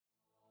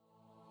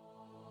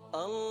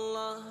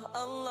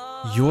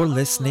You're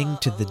listening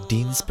to the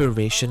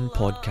Deenspiration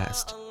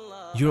Podcast,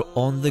 your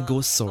on-the-go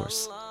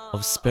source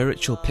of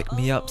spiritual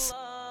pick-me-ups,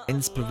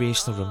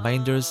 inspirational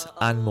reminders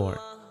and more,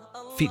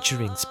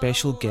 featuring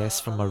special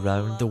guests from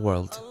around the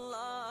world.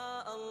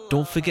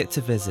 Don't forget to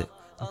visit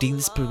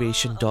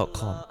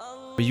deenspiration.com,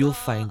 where you'll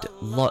find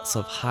lots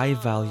of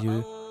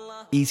high-value,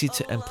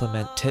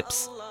 easy-to-implement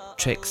tips,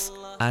 tricks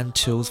and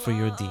tools for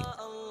your deen,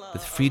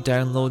 with free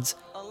downloads,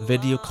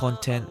 video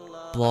content,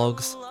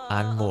 blogs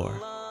and more.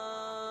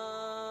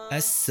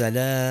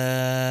 Assalamu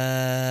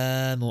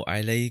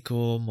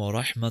alaikum wa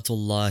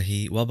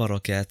rahmatullahi wa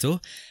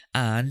barakatuh,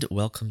 and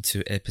welcome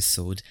to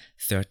episode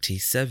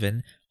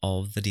 37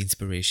 of the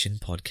Deenspiration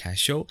Podcast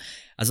Show.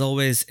 As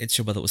always, it's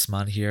your brother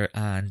Usman here,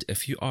 and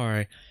if you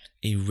are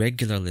a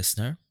regular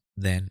listener,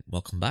 then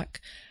welcome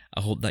back. I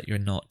hope that you're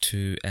not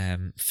too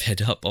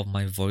fed up of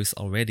my voice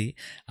already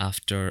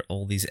after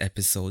all these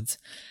episodes.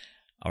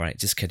 Alright,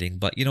 just kidding.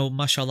 But you know,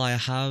 mashallah, I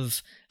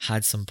have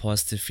had some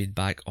positive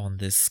feedback on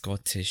this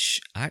Scottish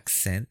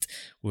accent,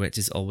 which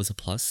is always a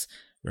plus,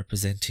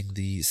 representing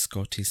the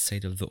Scottish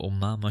side of the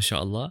Ummah,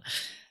 mashallah.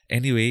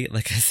 Anyway,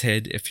 like I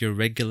said, if you're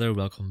regular,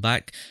 welcome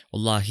back.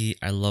 Wallahi,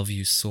 I love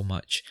you so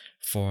much.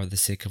 For the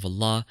sake of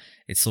Allah,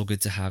 it's so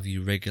good to have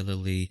you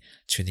regularly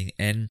tuning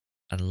in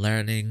and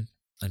learning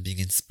and being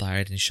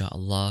inspired,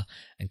 inshallah,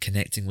 and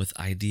connecting with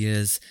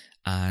ideas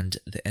and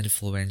the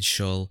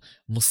influential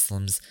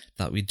Muslims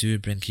that we do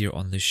bring here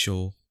on the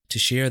show to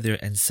share their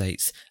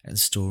insights and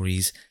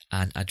stories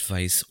and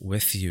advice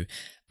with you.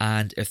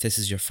 And if this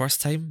is your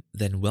first time,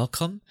 then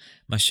welcome.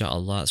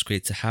 MashaAllah, it's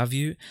great to have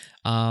you.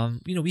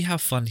 We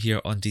have fun here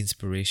on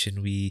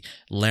Deenspiration. We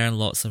learn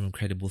lots of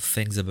incredible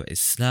things about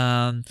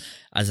Islam.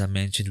 As I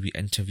mentioned, we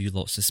interview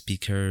lots of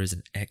speakers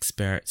and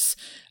experts,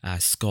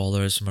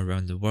 scholars from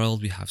around the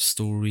world. We have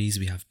stories,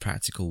 we have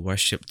practical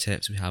worship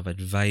tips, we have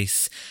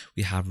advice,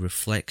 we have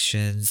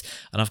reflections,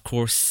 and of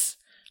course,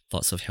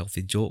 lots of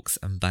healthy jokes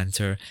and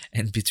banter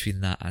in between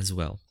that as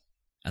well.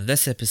 And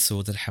this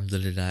episode,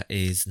 alhamdulillah,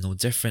 is no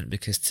different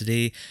because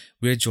today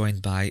we're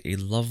joined by a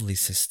lovely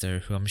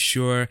sister who I'm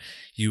sure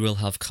you will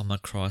have come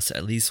across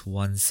at least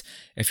once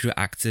if you're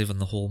active on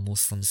the whole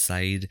Muslim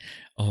side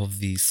of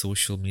the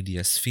social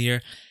media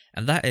sphere.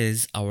 And that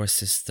is our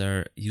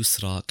sister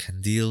Youssra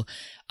Kamel Kandil.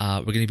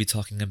 We're going to be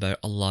talking about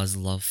Allah's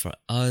love for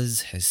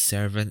us, His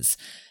servants,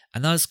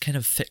 and us kind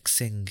of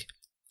fixing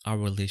our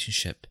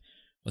relationship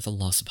with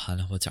Allah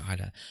subhanahu wa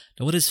ta'ala.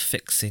 Now, what does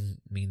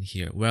fixing mean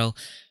here? Well,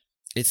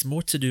 it's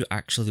more to do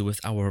actually with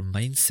our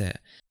mindset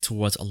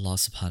towards Allah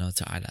subhanahu wa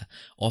ta'ala.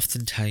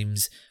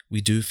 Oftentimes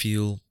we do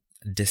feel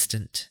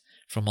distant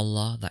from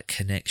Allah. That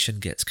connection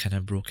gets kind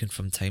of broken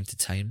from time to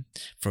time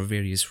for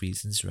various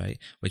reasons, right?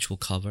 Which we'll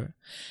cover.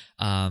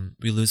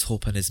 We lose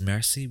hope in His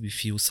mercy. We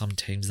feel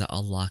sometimes that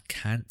Allah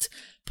can't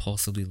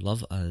possibly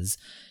love us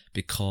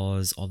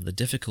because of the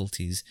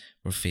difficulties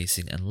we're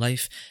facing in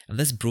life. And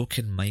this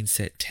broken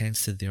mindset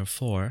tends to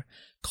therefore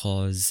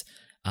cause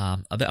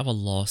a bit of a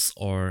loss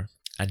or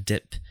a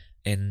dip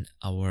in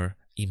our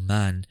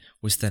iman,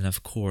 which then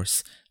of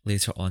course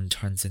later on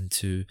turns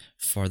into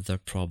further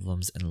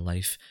problems in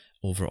life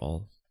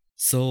overall.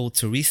 So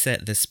to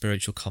reset this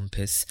spiritual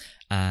compass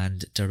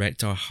and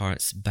direct our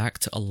hearts back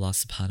to Allah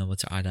subhanahu wa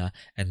ta'ala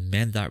and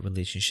mend that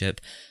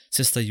relationship,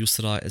 Sister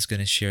Youssra is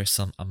going to share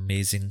some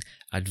amazing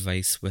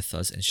advice with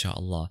us,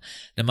 inshallah.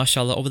 Now,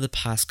 mashallah, over the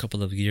past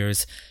couple of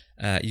years,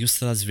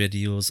 Youssra's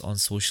videos on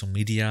social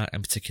media,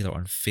 in particular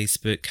on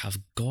Facebook, have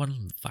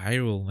gone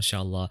viral,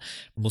 mashallah.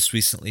 Most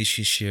recently,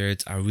 she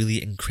shared a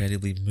really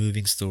incredibly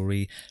moving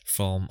story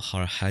from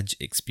her Hajj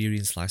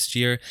experience last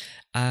year,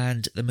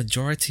 and the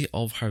majority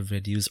of her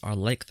videos are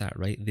like that,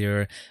 right?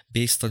 They're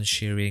based on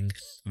sharing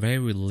very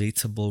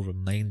relatable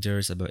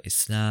reminders about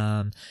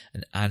Islam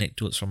and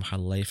anecdotes from her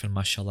life, and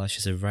mashallah,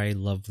 she's a very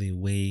lovely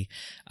way,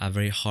 a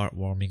very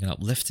heartwarming and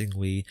uplifting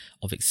way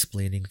of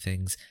explaining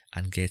things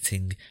and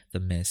getting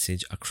the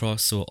message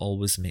across. So it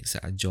always makes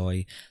it a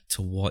joy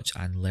to watch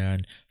and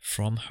learn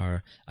from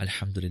her,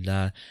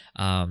 alhamdulillah.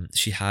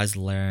 She has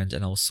learned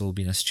and also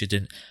been a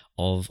student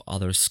of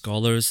other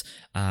scholars.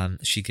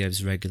 She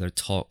gives regular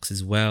talks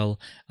as well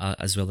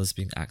as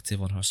being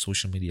active on her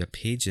social media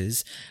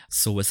pages.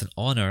 So it's an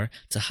honor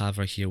to have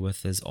her here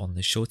with us on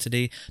the show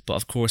today. But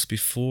of course,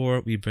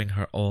 before we bring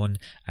her on,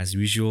 as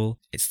usual,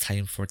 it's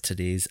time for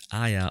today's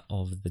ayah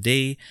of the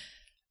day,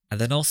 and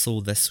then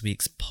also this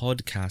week's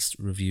podcast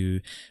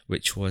review,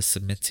 which was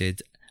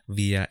submitted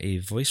via a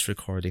voice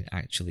recording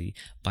actually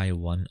by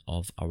one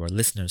of our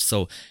listeners.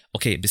 So,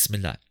 okay,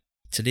 Bismillah.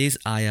 Today's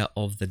ayah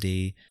of the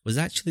day was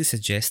actually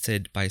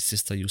suggested by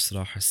Sister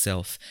Youssra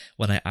herself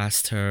when I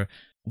asked her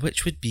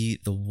which would be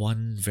the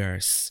one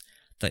verse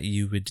that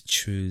you would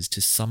choose to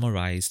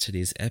summarize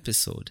today's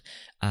episode,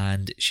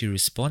 and she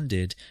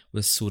responded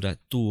with Surah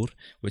Tur,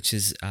 which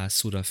is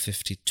Surah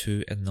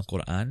 52 in the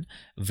Quran,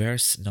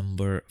 verse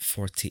number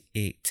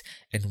 48,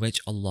 in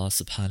which Allah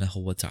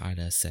subhanahu wa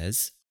ta'ala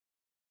says,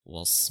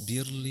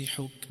 وَاصْبِرْ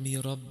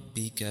لِحُكْمِ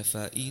رَبِّكَ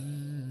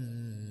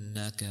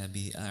فَإِنَّكَ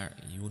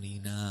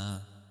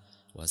بِأَعْيُنِنَا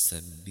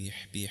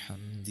وسبح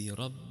بحمد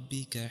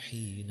ربك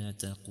حين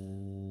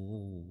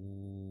تقوم.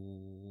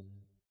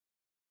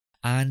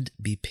 And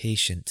be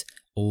patient,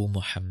 O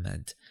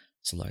Muhammad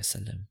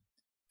ﷺ,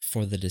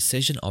 for the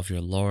decision of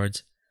your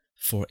Lord,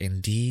 for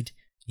indeed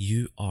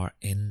you are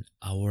in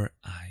our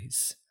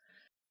eyes.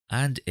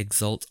 And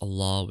exalt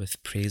Allah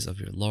with praise of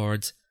your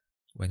Lord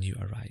when you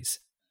arise.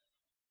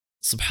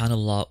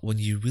 SubhanAllah, when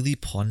you really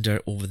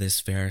ponder over this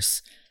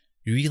verse,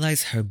 you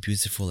realize how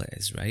beautiful it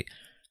is, right?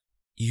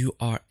 You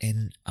are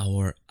in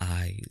our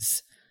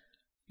eyes.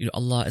 You know,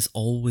 Allah is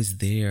always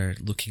there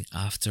looking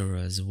after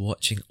us,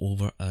 watching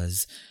over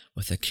us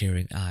with a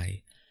caring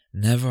eye,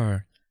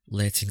 never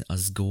letting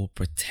us go,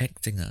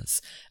 protecting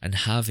us and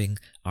having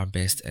our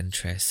best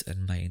interests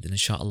in mind. And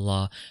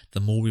inshallah, the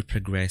more we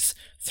progress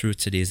through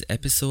today's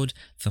episode,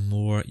 the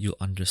more you'll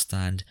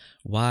understand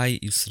why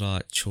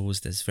Youssra chose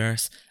this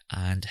verse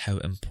and how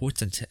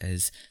important it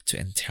is to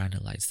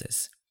internalize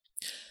this.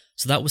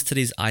 So that was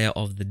today's ayah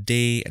of the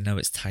day, and now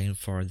it's time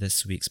for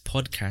this week's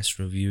podcast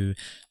review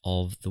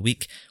of the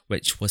week,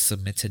 which was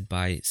submitted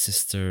by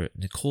Sister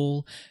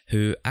Nicole,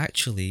 who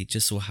actually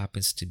just so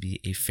happens to be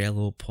a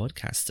fellow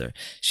podcaster.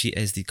 She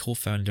is the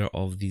co-founder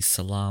of the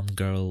Salam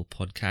Girl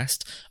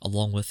podcast,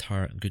 along with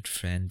her good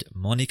friend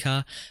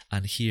Monica,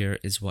 and here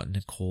is what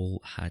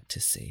Nicole had to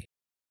say.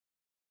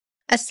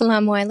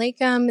 Assalamu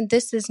alaikum.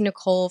 This is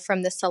Nicole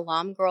from the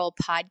Salam Girl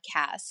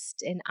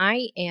podcast, and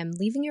I am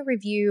leaving a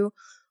review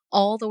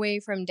all the way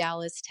from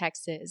Dallas,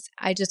 Texas.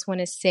 I just want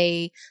to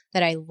say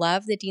that I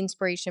love the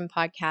Deenspiration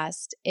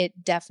podcast.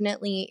 It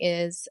definitely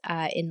is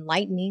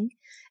enlightening.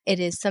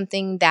 It is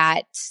something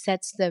that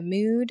sets the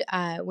mood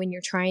when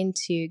you're trying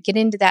to get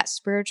into that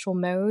spiritual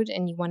mode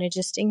and you want to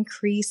just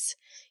increase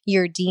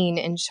your deen,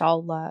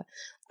 inshallah.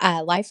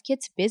 Life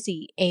gets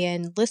busy,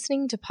 and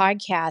listening to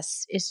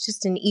podcasts is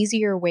just an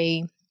easier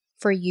way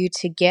for you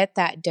to get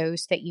that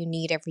dose that you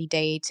need every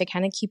day to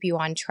kind of keep you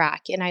on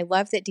track. And I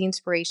love that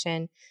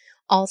Deenspiration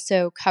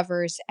also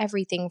covers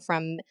everything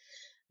from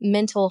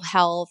mental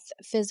health,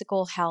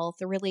 physical health,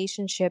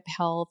 relationship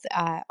health,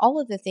 all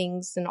of the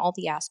things and all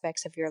the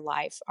aspects of your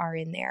life are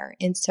in there.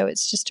 And so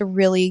it's just a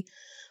really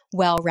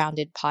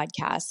well-rounded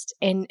podcast.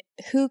 And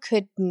who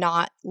could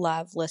not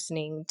love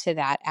listening to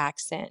that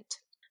accent?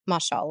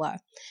 MashaAllah.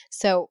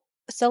 So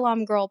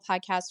Salam Girl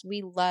podcast,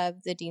 we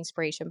love the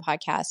Deenspiration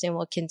podcast and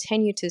will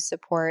continue to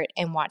support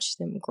and watch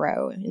them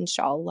grow,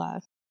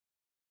 inshallah.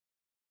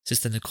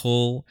 Sister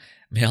Nicole,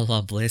 may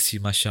Allah bless you,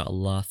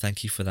 mashallah.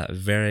 Thank you for that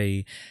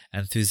very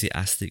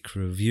enthusiastic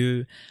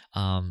review.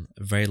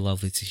 Very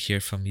lovely to hear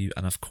from you.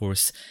 And of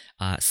course,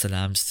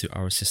 salams to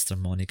our sister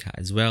Monica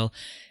as well.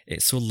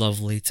 It's so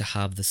lovely to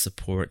have the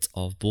support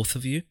of both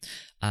of you.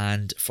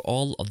 And for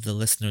all of the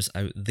listeners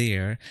out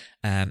there,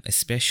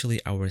 especially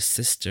our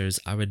sisters,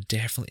 I would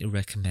definitely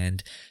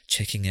recommend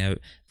checking out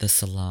the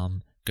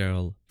Salam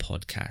Girl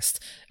podcast.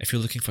 If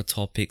you're looking for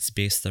topics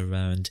based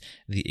around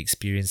the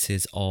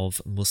experiences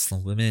of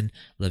Muslim women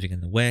living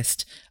in the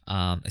West,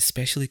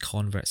 especially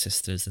convert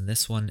sisters, and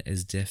this one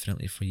is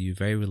definitely for you,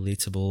 very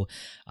relatable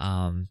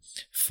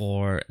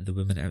for the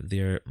women out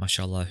there,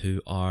 mashallah,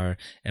 who are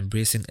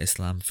embracing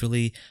Islam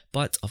fully,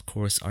 but of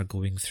course are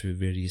going through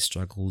various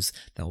struggles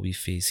that we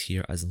face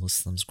here as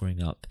Muslims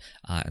growing up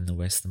in the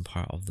western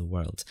part of the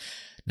world.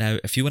 Now,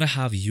 if you want to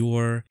have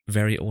your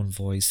very own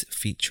voice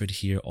featured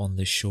here on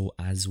the show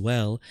as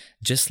well,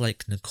 just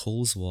like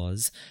Nicole's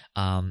was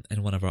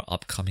in one of our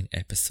upcoming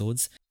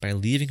episodes, by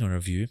leaving a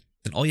review,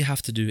 then all you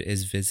have to do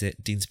is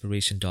visit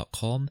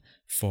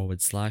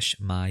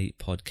deenspiration.com/my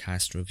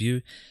podcast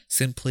review.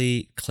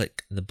 Simply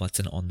click the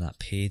button on that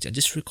page and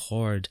just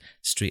record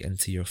straight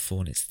into your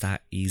phone. It's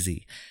that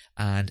easy.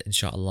 And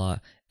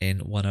inshallah, in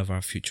one of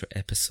our future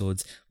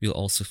episodes, we'll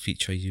also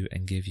feature you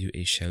and give you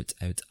a shout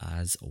out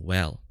as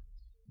well.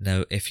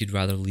 Now, if you'd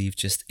rather leave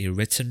just a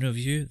written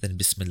review, then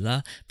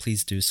Bismillah,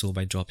 please do so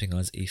by dropping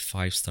us a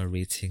 5-star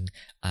rating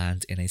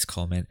and a nice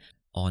comment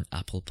on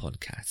Apple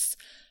Podcasts.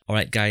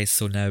 Alright guys,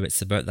 so now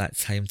it's about that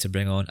time to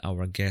bring on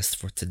our guest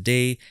for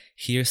today.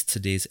 Here's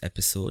today's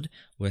episode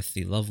with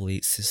the lovely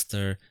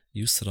Sister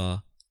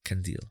Youssra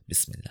Kamel.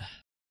 Bismillah.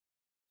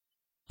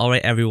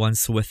 Alright everyone,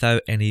 so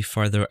without any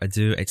further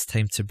ado, it's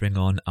time to bring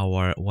on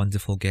our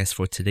wonderful guest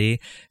for today,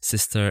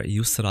 Sister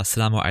Youssra.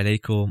 Assalamu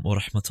alaikum wa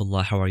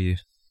rahmatullah, how are you?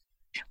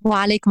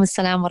 Wa alaikum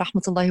assalam wa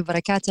rahmatullahi wa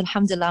barakatuh.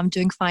 Alhamdulillah, I'm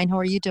doing fine. How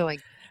are you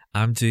doing?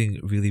 I'm doing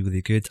really,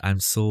 really good.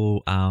 I'm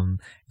so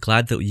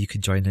glad that you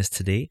could join us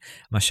today.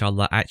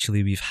 MashaAllah,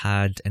 actually we've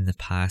had in the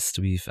past,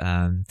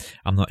 I'm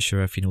not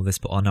sure if you know this,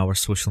 but on our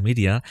social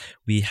media,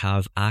 we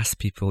have asked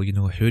people,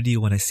 who do you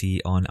want to see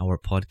on our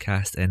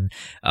podcast? And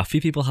a few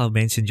people have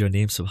mentioned your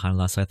name,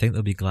 subhanAllah, so I think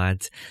they'll be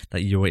glad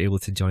that you were able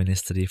to join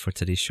us today for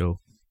today's show.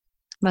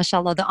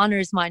 MashaAllah, the honor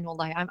is mine,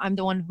 wallahi. I'm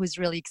the one who's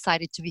really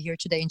excited to be here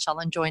today,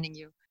 inshallah, and joining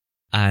you.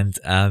 And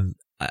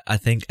I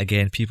think,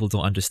 again, people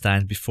don't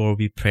understand. Before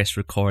we press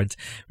record,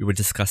 we were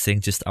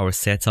discussing just our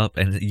setup,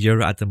 and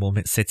you're at the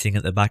moment sitting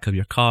at the back of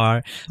your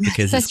car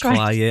because it's That's right.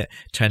 quiet,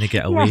 trying to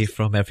get away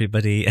from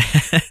everybody.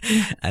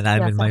 Yes, And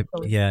I'm yes, in my,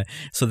 absolutely. yeah.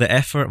 So the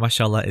effort,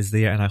 mashallah, is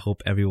there, and I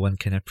hope everyone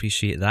can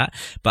appreciate that.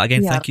 But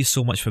again, Yeah. thank you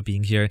so much for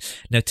being here.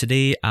 Now,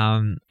 today,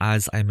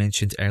 as I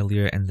mentioned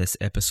earlier in this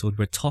episode,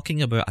 we're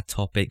talking about a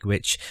topic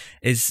which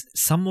is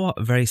somewhat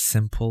very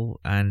simple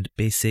and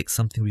basic,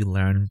 something we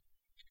learn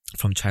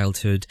from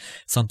childhood,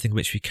 something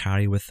which we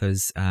carry with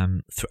us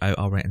throughout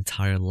our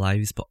entire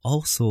lives, but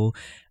also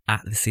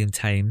at the same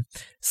time,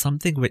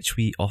 something which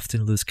we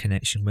often lose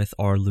connection with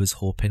or lose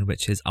hope in,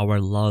 which is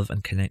our love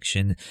and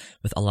connection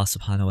with Allah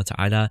subhanahu wa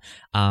ta'ala,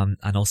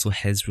 and also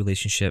His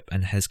relationship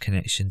and His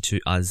connection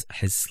to us,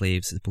 His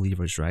slaves, as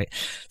believers, right?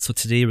 So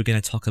today we're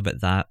going to talk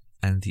about that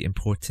and the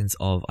importance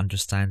of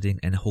understanding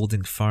and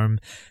holding firm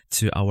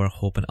to our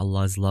hope and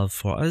Allah's love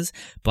for us.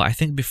 But I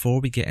think before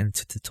we get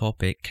into the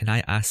topic, can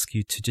I ask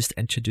you to just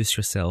introduce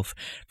yourself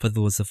for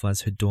those of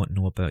us who don't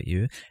know about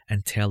you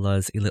and tell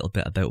us a little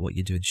bit about what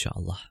you do,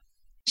 inshallah?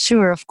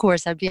 Sure, of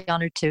course, I'd be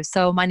honored to.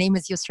 So my name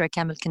is Youssra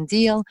Kamel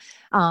Kandil.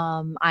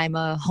 I'm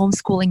a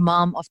homeschooling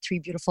mom of 3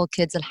 beautiful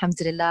kids,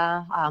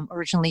 alhamdulillah,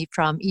 originally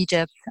from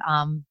Egypt,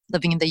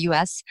 living in the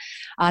US.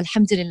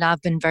 Alhamdulillah,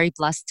 I've been very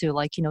blessed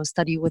to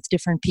study with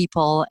different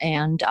people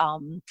and,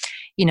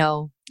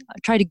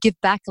 try to give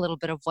back a little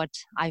bit of what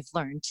I've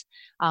learned.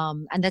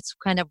 And that's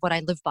kind of what I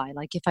live by.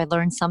 Like if I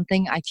learn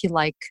something, I feel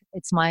like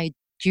it's my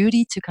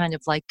duty to kind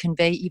of like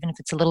convey, even if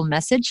it's a little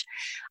message.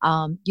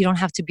 You don't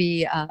have to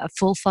be a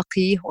full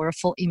faqih or a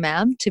full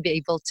imam to be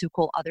able to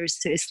call others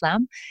to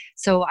Islam.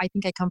 So I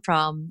think I come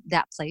from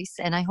that place.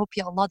 And I hope,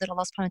 Ya Allah, that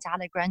Allah subhanahu wa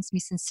ta'ala grants me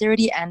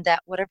sincerity and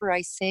that whatever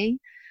I say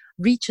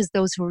reaches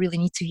those who really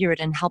need to hear it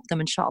and help them,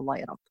 inshallah,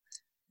 Ya Rab.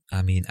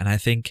 I mean, and I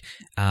think,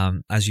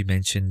 as you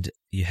mentioned,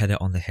 you hit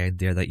it on the head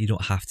there that you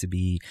don't have to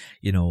be,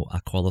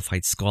 a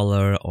qualified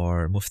scholar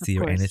or mufti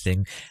or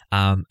anything.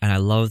 And I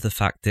love the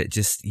fact that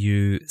just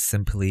you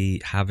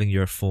simply having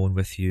your phone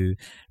with you,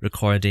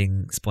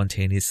 recording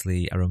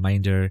spontaneously a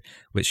reminder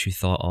which you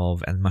thought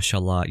of, and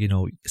mashallah,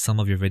 some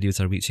of your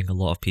videos are reaching a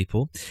lot of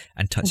people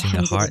and touching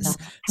their hearts.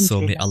 So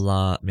may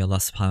Allah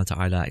subhanahu wa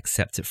ta'ala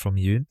accept it from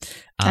you.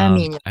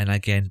 And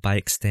again, by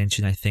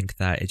extension, I think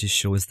that it just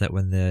shows that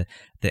when the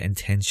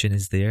intention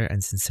is there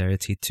and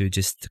sincerity to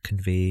just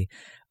convey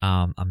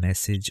a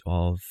message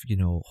of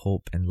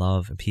hope and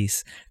love and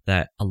peace,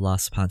 that Allah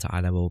subhanahu wa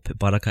ta'ala will put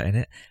barakah in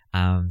it.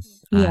 And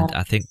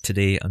I think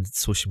today on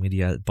social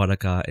media,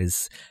 barakah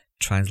is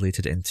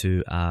translated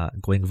into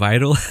going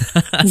viral.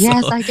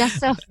 Yes, I guess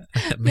so.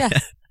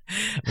 Yes.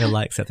 May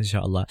Allah accept,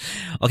 inshallah.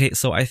 Okay,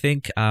 so I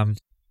think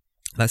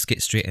let's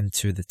get straight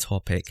into the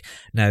topic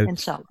now.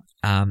 Inshallah.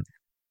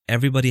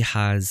 Everybody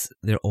has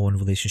their own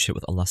relationship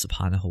with Allah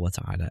subhanahu wa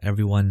ta'ala.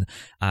 Everyone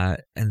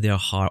in their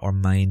heart or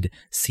mind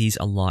sees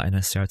Allah in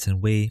a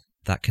certain way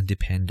that can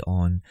depend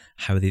on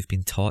how they've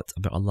been taught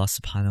about Allah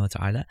subhanahu wa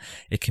ta'ala.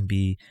 It can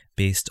be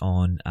based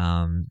on,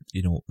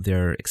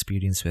 their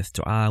experience with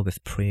dua,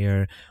 with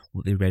prayer,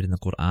 what they read in the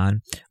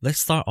Quran. Let's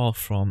start off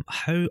from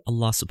how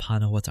Allah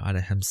subhanahu wa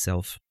ta'ala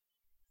himself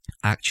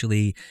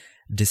actually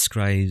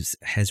describes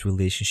his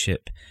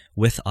relationship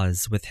with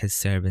us, with his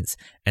servants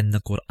in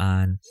the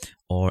Quran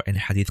or in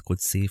Hadith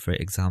Qudsi, for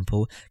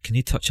example. Can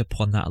you touch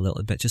upon that a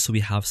little bit, just so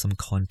we have some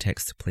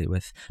context to play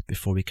with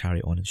before we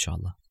carry on,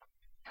 inshallah?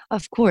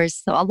 Of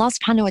course. So Allah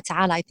subhanahu wa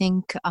ta'ala, I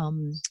think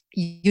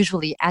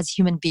usually as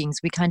human beings,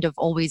 we kind of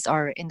always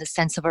are in the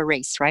sense of a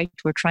race, right?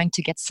 We're trying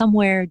to get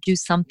somewhere, do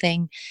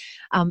something.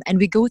 And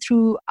we go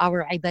through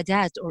our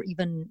ibadat or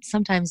even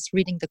sometimes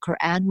reading the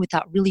Quran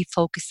without really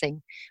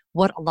focusing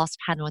what Allah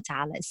subhanahu wa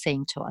ta'ala is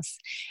saying to us.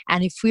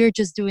 And if we're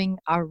just doing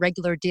our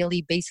regular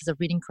daily basis of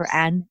reading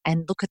Quran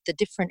and look at the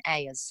different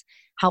ayahs,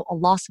 how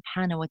Allah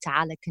subhanahu wa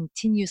ta'ala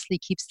continuously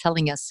keeps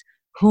telling us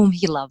whom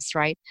he loves,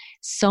 right?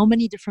 So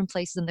many different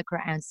places in the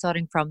Quran,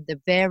 starting from the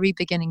very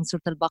beginning, Surah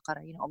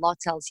Al-Baqarah, Allah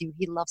tells you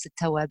he loves the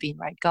tawabin,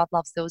 right? God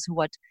loves those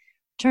who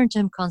turn to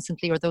him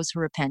constantly, or those who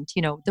repent,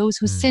 those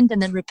who sinned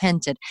and then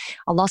repented.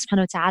 Allah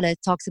subhanahu wa ta'ala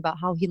talks about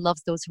how he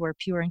loves those who are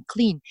pure and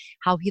clean,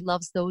 how he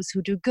loves those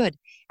who do good,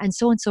 and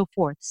so on and so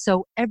forth.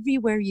 So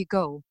everywhere you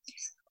go,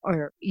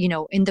 or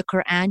in the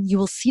Quran, you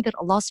will see that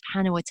Allah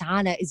subhanahu wa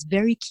ta'ala is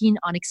very keen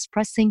on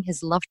expressing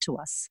his love to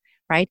us,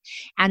 right?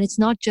 And it's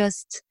not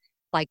just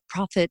like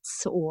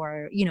prophets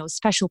or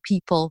special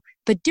people,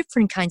 but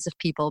different kinds of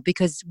people,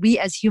 because we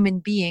as human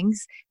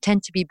beings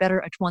tend to be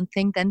better at one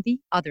thing than the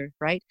other,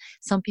 right?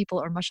 Some people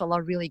are,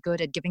 mashallah, really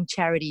good at giving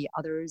charity.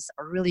 Others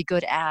are really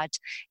good at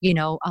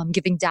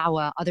giving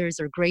dawah. Others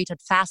are great at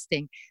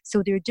fasting.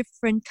 So there are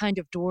different kind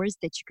of doors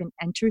that you can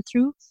enter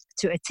through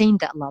to attain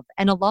that love.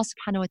 And Allah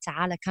subhanahu wa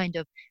ta'ala kind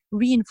of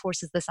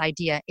reinforces this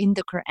idea in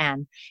the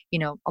Quran.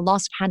 Allah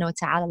subhanahu wa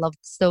ta'ala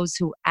loves those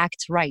who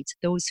act right,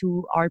 those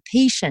who are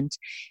patient,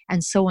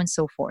 and so on and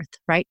so forth,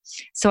 right?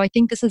 So I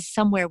think this is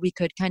somewhere we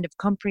we could kind of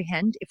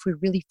comprehend if we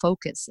really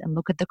focus and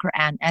look at the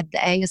Quran, at the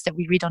ayahs that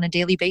we read on a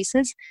daily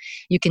basis.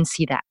 You can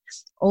see that.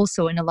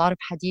 Also, in a lot of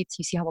hadiths,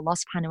 you see how Allah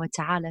subhanahu wa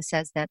ta'ala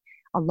says that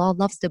Allah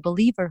loves the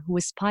believer who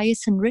is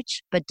pious and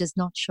rich, but does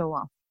not show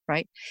off,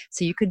 right?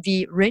 So you could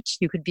be rich,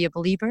 you could be a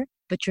believer,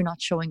 but you're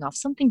not showing off.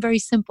 Something very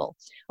simple.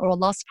 Or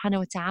Allah subhanahu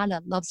wa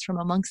ta'ala loves from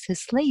amongst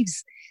his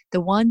slaves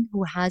the one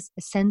who has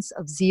a sense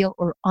of zeal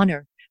or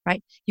honor,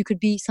 right? You could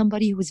be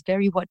somebody who is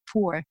very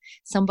poor,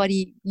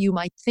 somebody you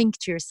might think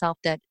to yourself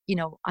that,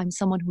 I'm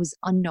someone who's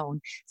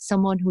unknown,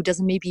 someone who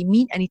doesn't maybe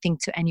mean anything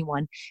to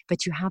anyone,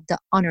 but you have the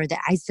honor, the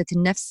izzat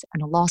al-nafs,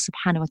 and Allah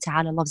subhanahu wa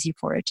ta'ala loves you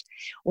for it.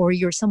 Or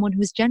you're someone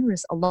who's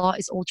generous. Allah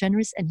is all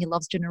generous and he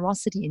loves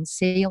generosity in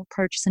sale,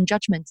 purchase, and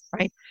judgment,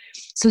 right?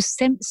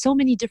 So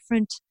many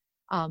different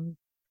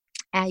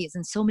ayahs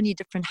and so many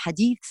different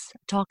hadiths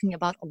talking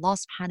about Allah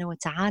subhanahu wa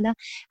ta'ala,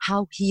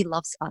 how he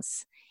loves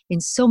us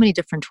in so many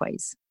different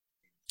ways.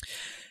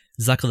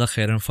 Jazakallah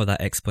khairan for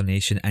that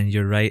explanation. And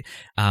you're right.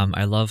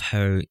 I love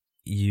how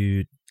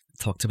you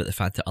talked about the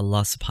fact that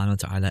Allah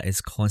subhanahu wa ta'ala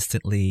is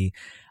constantly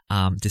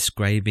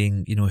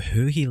describing,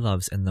 who he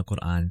loves in the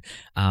Quran.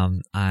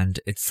 And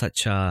it's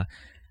such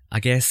I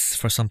guess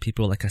for some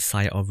people, like a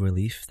sigh of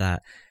relief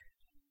that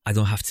I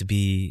don't have to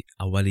be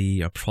a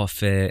wali or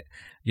prophet,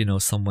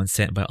 someone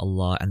sent by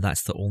Allah, and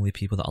that's the only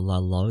people that Allah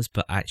loves.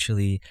 But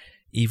actually,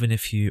 even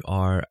if you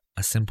are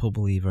a simple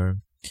believer,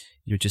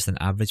 you're just an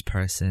average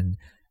person,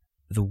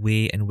 the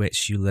way in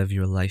which you live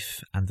your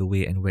life and the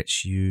way in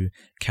which you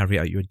carry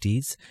out your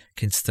deeds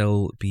can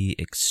still be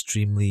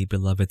extremely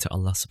beloved to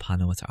Allah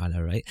subhanahu wa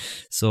ta'ala, right?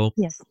 So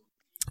yes,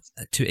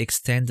 to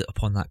extend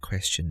upon that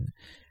question,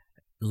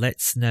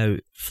 let's now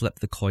flip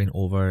the coin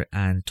over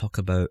and talk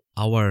about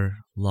our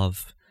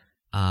love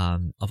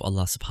of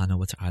Allah subhanahu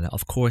wa ta'ala.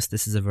 Of course,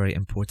 this is a very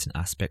important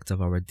aspect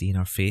of our deen,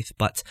 our faith,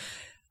 but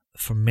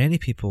for many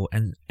people,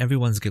 and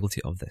everyone's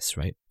guilty of this,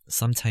 right?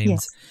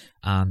 Sometimes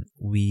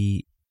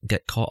we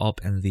get caught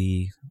up in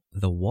the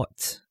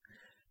what,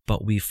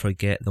 but we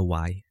forget the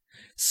why.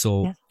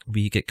 So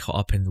we get caught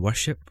up in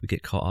worship, we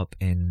get caught up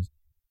in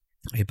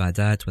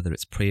ibadat, whether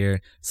it's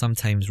prayer,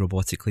 sometimes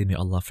robotically, may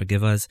Allah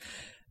forgive us.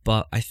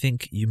 But I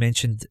think you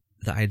mentioned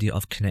the idea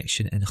of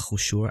connection and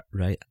khushu',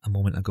 right, a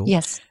moment ago.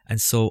 Yes. And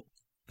so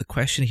the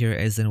question here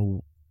is,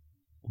 then,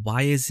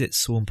 why is it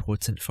so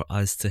important for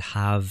us to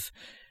have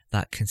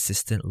that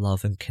consistent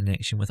love and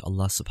connection with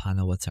Allah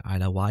subhanahu wa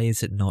ta'ala? Why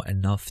is it not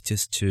enough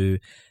just to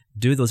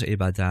do those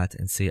ibadat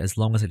and say, as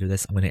long as I do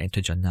this, I'm going to enter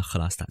Jannah,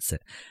 khalas, that's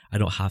it. I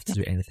don't have to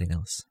do anything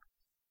else.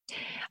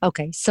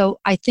 Okay, so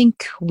I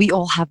think we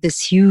all have this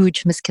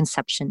huge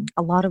misconception.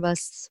 A lot of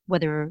us,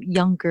 whether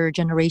younger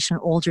generation,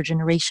 older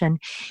generation,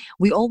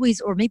 we always,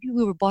 or maybe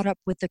we were brought up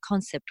with the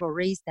concept or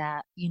raised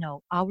that,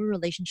 our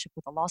relationship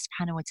with Allah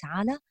subhanahu wa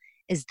ta'ala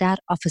is that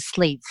of a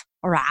slave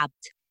or a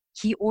abd.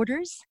 He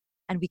orders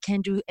and we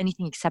can't do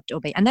anything except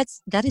obey. And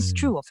that is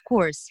true, of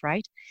course,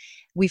 right?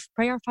 We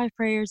pray our 5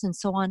 prayers and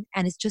so on,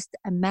 and it's just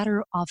a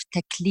matter of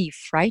taklif,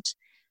 right?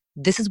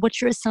 This is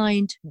what you're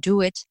assigned,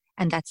 do it,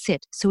 and that's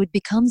it. So it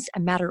becomes a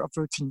matter of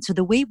routine. So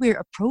the way we're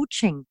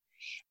approaching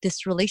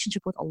this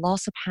relationship with Allah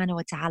subhanahu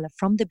wa ta'ala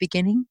from the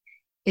beginning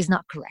is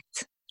not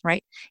correct,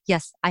 right?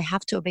 Yes, I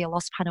have to obey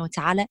Allah subhanahu wa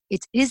ta'ala.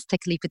 It is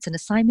taklif, it's an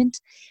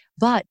assignment.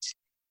 But,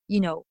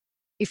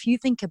 if you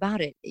think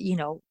about it,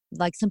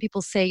 like some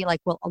people say, like,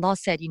 well, Allah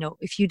said,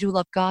 if you do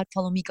love God,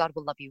 follow me, God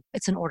will love you.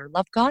 It's an order.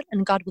 Love God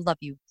and God will love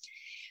you.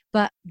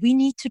 But we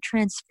need to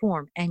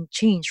transform and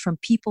change from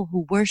people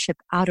who worship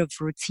out of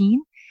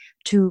routine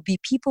to be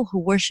people who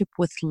worship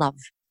with love.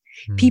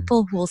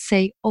 People who will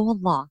say, oh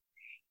Allah,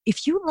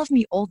 if you love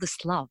me all this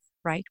love,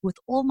 right, with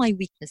all my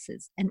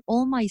weaknesses and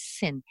all my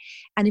sin,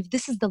 and if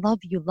this is the love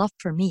you love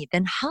for me,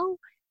 then how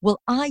will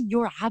I,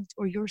 your abd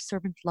or your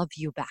servant, love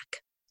you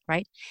back,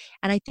 right?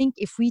 And I think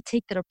if we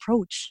take that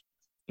approach,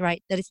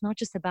 right, that it's not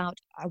just about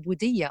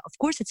abudiyya. Of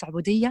course it's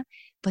abudiyya,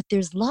 but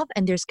there's love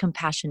and there's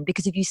compassion.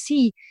 Because if you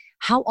see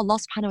how Allah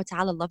subhanahu wa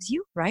ta'ala loves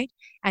you, right,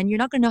 and you're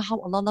not going to know how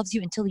Allah loves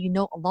you until you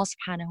know Allah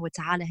subhanahu wa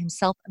ta'ala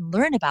himself and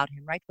learn about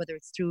him, right, whether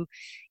it's through,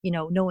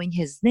 knowing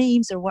his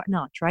names or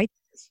whatnot, right?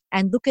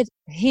 And look at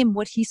him,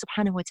 what he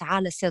subhanahu wa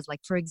ta'ala says.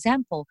 Like, for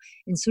example,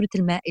 in Surah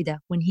Al-Ma'idah,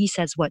 when he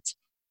says what?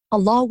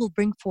 Allah will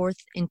bring forth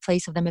in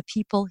place of them a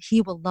people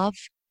he will love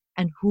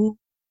and who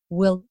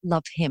will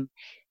love him.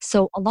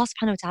 So Allah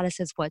subhanahu wa ta'ala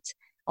says what?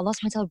 Allah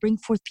subhanahu wa ta'ala bring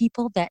forth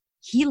people that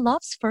he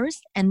loves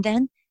first, and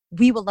then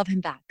we will love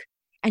him back.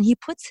 And he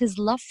puts his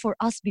love for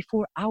us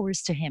before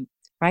ours to him,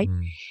 right?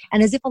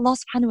 And as if Allah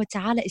subhanahu wa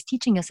ta'ala is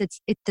teaching us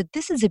that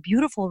this is a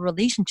beautiful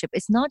relationship.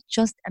 It's not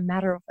just a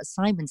matter of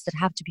assignments that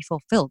have to be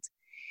fulfilled.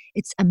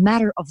 It's a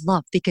matter of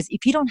love, because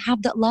if you don't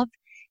have that love,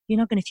 you're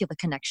not going to feel the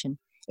connection.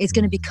 It's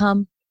going to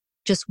become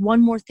just one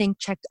more thing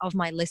checked off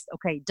my list.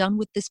 Okay, done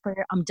with this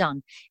prayer, I'm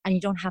done. And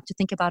you don't have to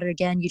think about it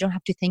again. You don't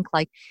have to think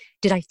like,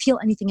 did I feel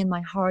anything in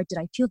my heart? Did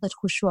I feel that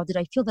khushu'? Did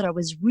I feel that I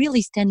was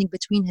really standing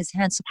between his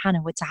hands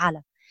subhanahu wa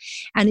ta'ala?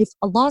 And if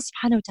Allah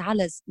subhanahu wa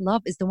ta'ala's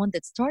love is the one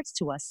that starts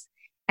to us,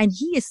 And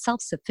he is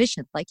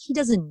self-sufficient. Like, he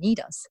doesn't need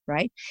us,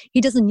 right?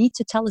 He doesn't need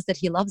to tell us that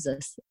he loves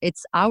us.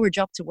 It's our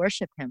job to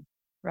worship him,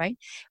 right?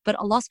 But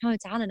Allah subhanahu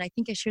wa ta'ala, and I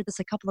think I shared this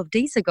a couple of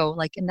days ago,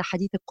 like in the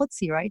Hadith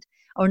al-Qudsi, right?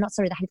 Or not,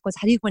 sorry, the Hadith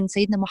Qudsi, Hadith when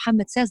Sayyidina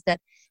Muhammad says that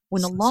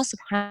when Allah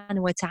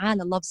subhanahu wa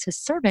ta'ala loves his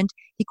servant,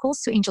 he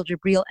calls to Angel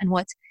Jibreel and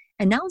what?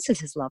 Announces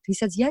his love. He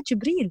says, Ya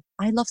Jibreel,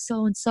 I love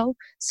so-and-so,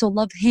 so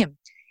love him.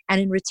 And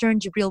in return,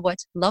 Jibreel what?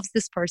 Loves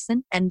this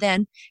person. And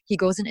then he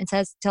goes in and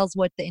tells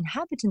what? The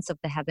inhabitants of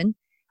the heaven,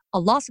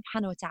 Allah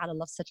subhanahu wa ta'ala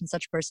loves such and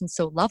such person,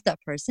 so love that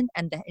person.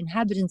 And the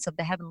inhabitants of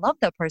the heaven love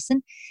that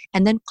person.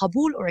 And then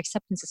qabool, or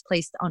acceptance, is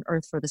placed on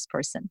earth for this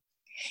person.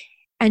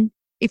 And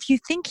if you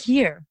think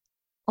here,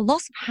 Allah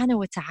subhanahu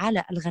wa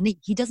ta'ala al-Ghani,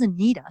 he doesn't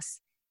need us.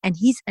 And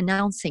he's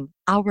announcing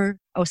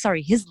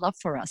his love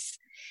for us.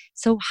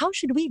 So how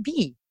should we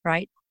be,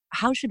 right?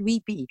 How should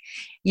we be?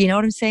 You know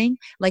what I'm saying?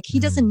 Like, he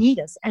doesn't need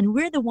us. And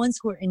we're the ones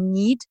who are in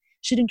need.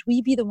 Shouldn't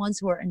we be the ones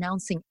who are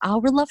announcing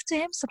our love to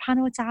him,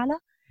 subhanahu wa ta'ala,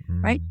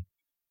 right?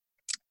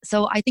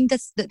 So I think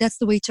that's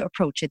the way to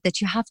approach it,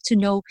 that you have to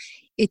know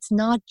it's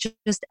not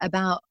just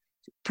about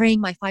praying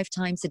my 5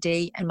 times a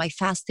day and my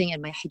fasting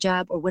and my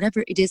hijab or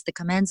whatever it is the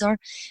commands are,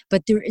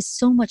 but there is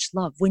so much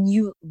love when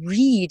you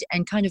read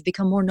and kind of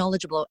become more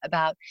knowledgeable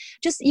about,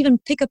 just even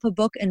pick up a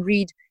book and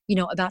read,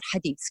 about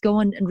hadiths, go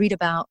on and read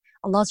about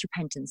Allah's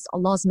repentance,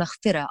 Allah's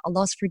maghfirah,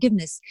 Allah's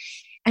forgiveness,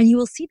 and you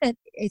will see that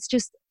it's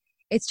just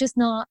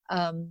not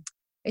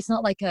it's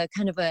not like a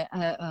kind of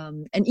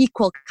an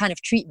equal kind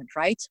of treatment,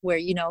 right? Where,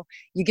 you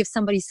give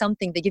somebody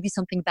something, they give you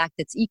something back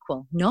that's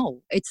equal.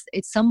 No, it's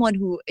someone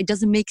who, it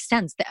doesn't make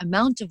sense. The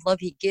amount of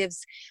love he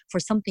gives for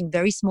something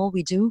very small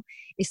we do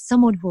is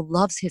someone who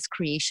loves his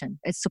creation.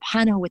 It's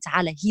subhanahu wa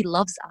ta'ala, he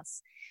loves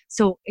us.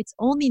 So it's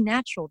only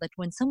natural that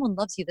when someone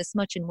loves you this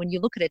much, and when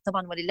you look at it,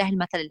 طبعاً وَلِلَّهِ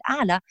الْمَثَلِ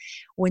الْأَعْلَى,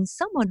 when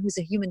someone who's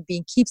a human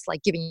being keeps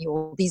like giving you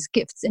all these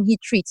gifts, and he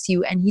treats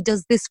you, and he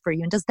does this for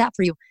you and does that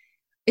for you,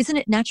 isn't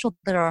it natural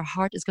that our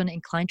heart is going to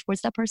incline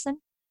towards that person?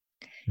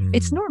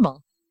 It's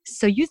normal.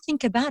 So you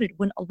think about it,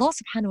 when Allah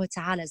subhanahu wa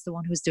ta'ala is the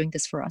one who's doing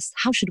this for us,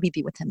 how should we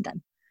be with him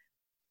then?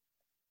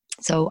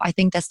 So I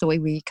think that's the way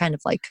we kind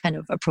of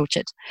approach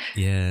it.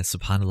 Yeah,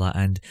 subhanAllah.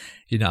 And,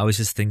 I was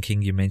just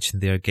thinking, you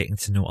mentioned there getting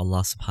to know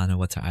Allah subhanahu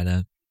wa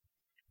ta'ala.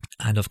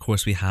 And of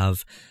course we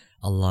have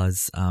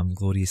Allah's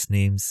glorious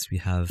names. We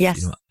have,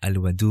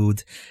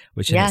 Al-Wadud,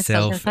 which in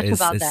itself is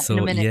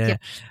so, yeah.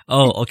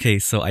 Oh, okay.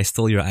 So I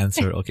stole your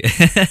answer. Okay.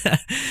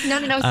 No,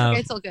 it's okay.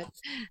 It's all good.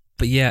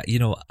 But yeah,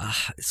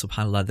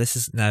 subhanAllah, this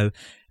is now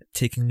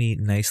taking me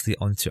nicely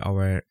onto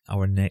our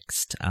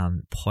next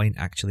point,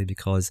 actually,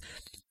 because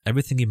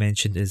everything you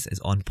mentioned is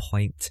on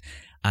point.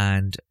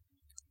 And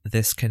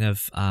this kind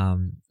of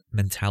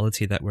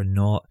mentality that we're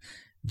not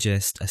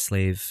just a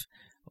slave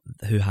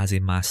who has a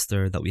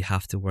master that we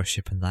have to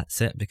worship and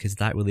that's it, because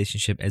that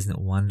relationship isn't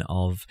one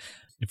of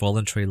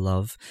voluntary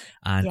love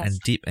and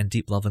deep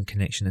love and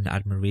connection and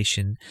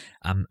admiration,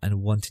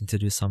 and wanting to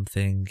do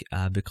something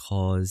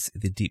because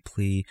they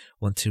deeply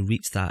want to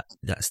reach that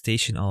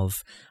station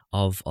of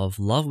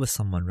love with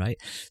someone, right?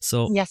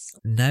 So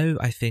now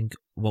I think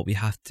what we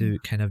have to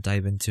kind of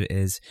dive into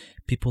is,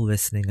 people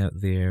listening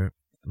out there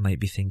might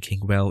be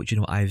thinking, well,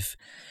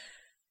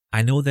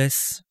 I know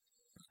this,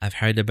 I've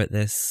heard about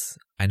this,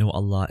 I know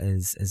Allah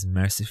is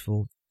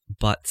merciful,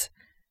 but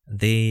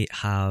they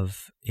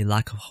have a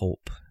lack of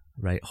hope,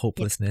 right?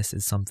 Hopelessness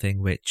is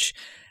something which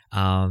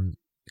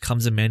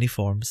comes in many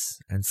forms,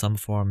 and some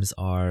forms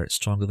are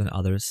stronger than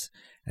others,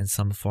 and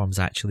some forms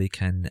actually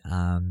can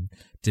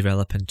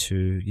develop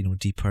into,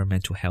 deeper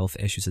mental health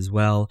issues as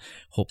well,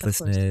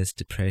 hopelessness,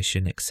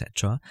 depression,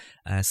 etc.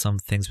 Some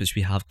things which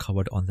we have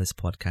covered on this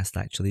podcast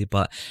actually.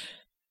 But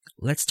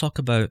let's talk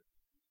about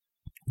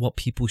what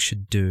people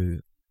should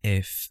do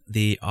if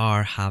they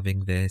are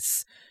having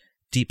this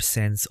deep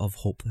sense of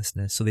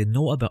hopelessness. So they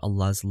know about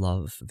Allah's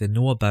love, they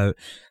know about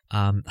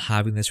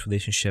having this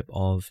relationship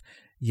of,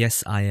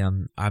 yes, I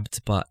am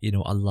abd, but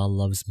Allah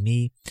loves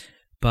me,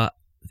 but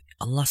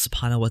Allah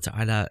subhanahu wa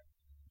ta'ala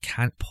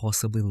can't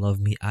possibly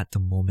love me at the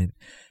moment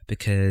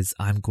because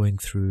I'm going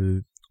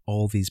through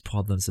all these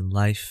problems in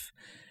life.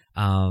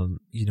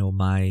 Everything's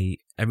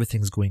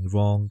going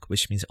wrong,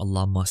 which means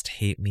Allah must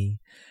hate me.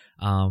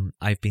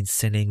 I've been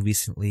sinning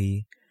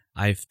recently,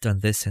 I've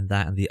done this and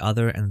that and the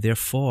other, and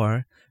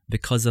therefore,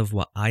 because of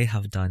what I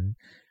have done,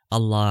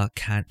 Allah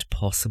can't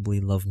possibly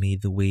love me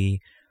the way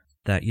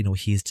that,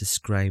 He's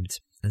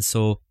described. And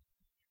so,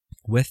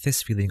 with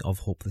this feeling of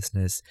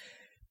hopelessness,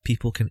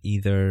 people can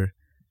either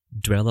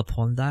dwell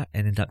upon that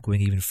and end up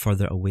going even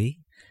further away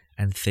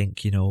and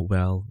think,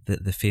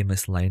 the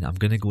famous line, I'm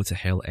going to go to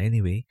hell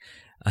anyway.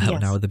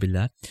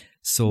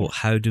 So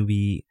how do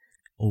we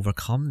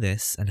overcome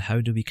this, and how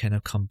do we kind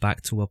of come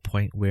back to a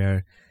point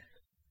where,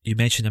 you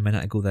mentioned a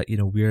minute ago that,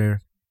 we're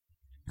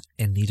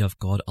in need of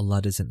God,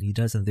 Allah doesn't need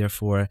us, and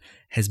therefore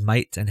His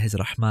might and His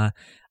rahmah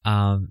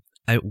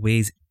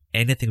outweighs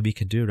anything we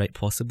can do, right?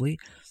 Possibly.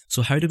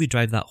 So how do we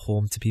drive that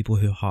home to people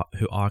who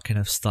are kind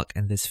of stuck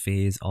in this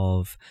phase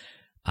of,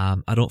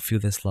 I don't feel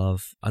this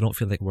love, I don't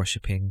feel like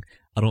worshipping,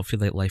 I don't feel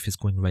like life is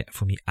going right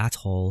for me at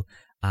all,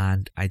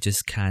 and I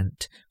just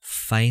can't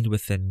find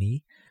within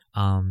me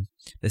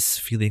this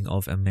feeling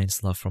of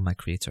immense love from my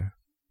Creator.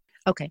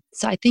 Okay,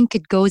 so I think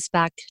it goes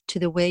back to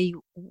the way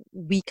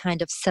we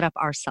kind of set up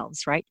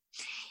ourselves, right?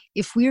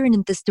 If we're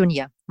in this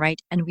dunya, right,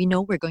 and we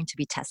know we're going to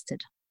be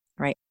tested,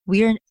 right?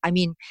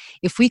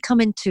 If we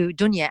come into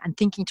dunya and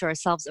thinking to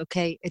ourselves,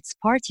 okay, it's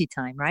party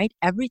time, right?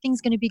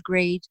 Everything's going to be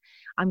great.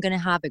 I'm going to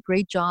have a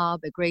great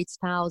job, a great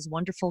spouse,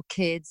 wonderful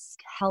kids,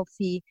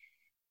 healthy.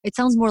 It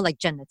sounds more like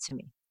Jannah to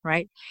me,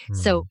 right?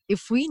 So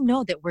if we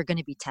know that we're going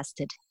to be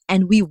tested,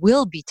 and we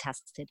will be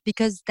tested,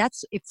 because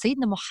that's if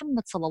Sayyidina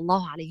Muhammad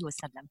sallallahu alaihi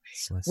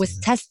wasallam was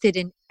tested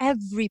in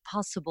every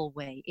possible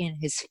way, in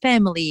his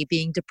family,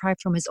 being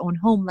deprived from his own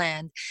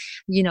homeland,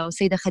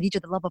 Sayyidah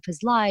Khadija, the love of his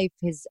life,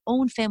 his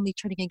own family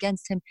turning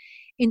against him,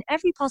 in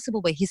every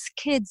possible way, his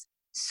kids,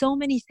 so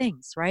many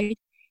things, right?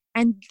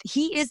 And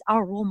he is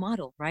our role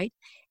model, right?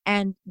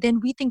 And then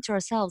we think to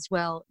ourselves,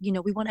 well,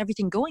 we want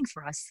everything going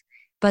for us.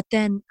 But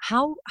then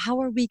how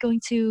are we going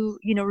to,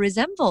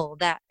 resemble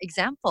that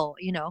example,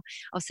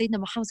 of Sayyidina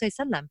Muhammad sallallahu alaihi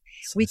wasallam?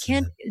 We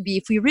can't be,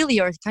 if we really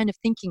are kind of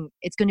thinking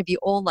it's going to be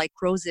all like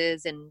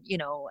roses and,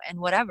 and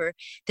whatever,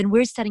 then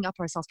we're setting up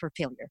ourselves for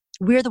failure.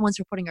 We're the ones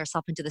who are putting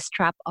ourselves into this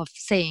trap of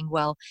saying,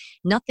 well,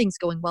 nothing's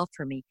going well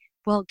for me.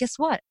 Well, guess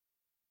what?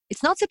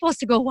 It's not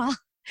supposed to go well.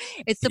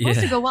 It's supposed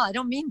to go well. I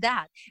don't mean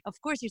that.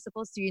 Of course, you're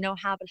supposed to,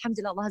 have,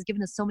 alhamdulillah, Allah has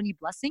given us so many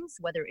blessings,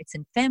 whether it's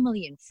in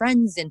family and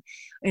friends and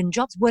in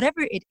jobs,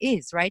 whatever it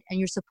is, right? And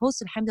you're supposed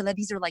to, alhamdulillah,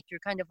 these are like your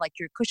kind of like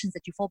your cushions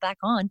that you fall back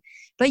on,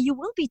 but you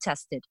will be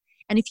tested.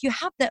 And if you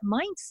have that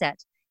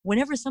mindset,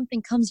 whenever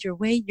something comes your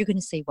way, you're going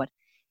to say what?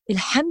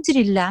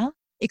 Alhamdulillah,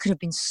 it could have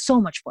been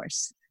so much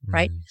worse,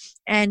 right?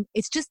 And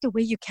it's just the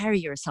way you carry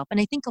yourself.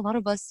 And I think a lot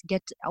of us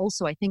get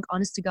also, I think,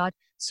 honest to God,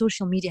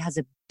 social media has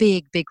a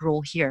big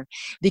role here,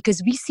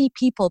 because we see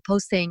people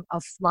posting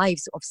of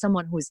lives of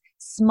someone who's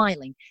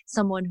smiling,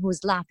 someone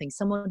who's laughing,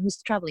 someone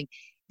who's traveling.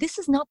 This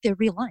is not their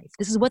real life.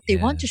 This is what they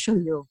want to show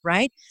you,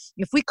 right?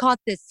 If we caught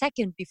this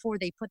second before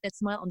they put that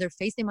smile on their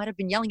face, they might have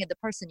been yelling at the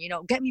person,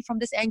 get me from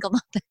this angle,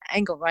 not that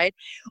angle, right?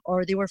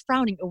 Or they were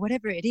frowning or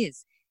whatever it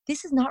is.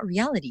 This is not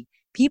reality.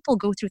 People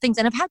go through things.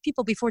 And I've had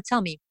people before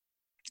tell me,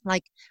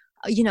 like,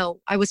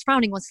 I was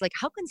frowning once, like,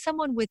 how can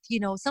someone with,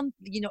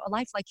 a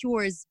life like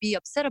yours be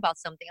upset about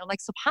something? I'm like,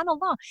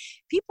 subhanallah,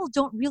 people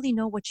don't really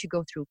know what you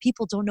go through.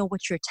 People don't know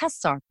what your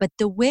tests are. But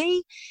the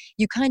way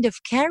you kind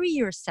of carry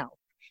yourself,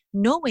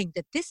 knowing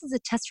that this is a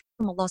test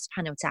from Allah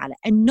subhanahu wa ta'ala,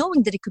 and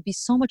knowing that it could be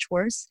so much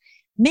worse,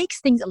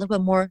 makes things a little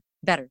bit more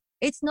better.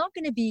 It's not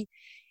going to be,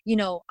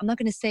 I'm not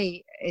going to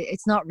say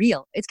it's not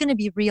real. It's going to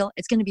be real.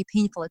 It's going to be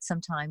painful at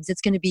sometimes.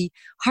 It's going to be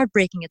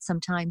heartbreaking at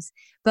sometimes.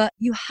 But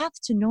you have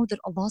to know that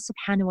Allah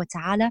subhanahu wa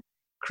ta'ala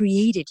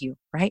created you,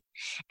 right?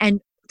 And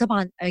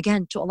طبعا,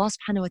 again, to Allah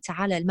subhanahu wa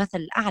ta'ala,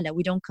 al-mathal al-a'la,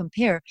 we don't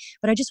compare.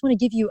 But I just want to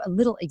give you a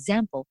little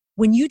example.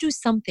 When you do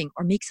something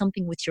or make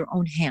something with your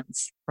own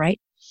hands, right?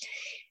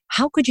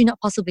 How could you not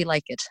possibly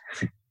like it?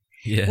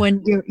 Yeah.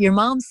 When your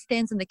mom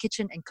stands in the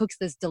kitchen and cooks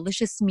this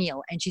delicious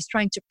meal and she's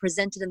trying to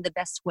present it in the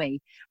best way,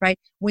 right?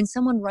 When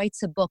someone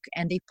writes a book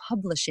and they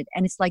publish it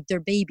and it's like their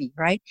baby,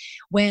 right?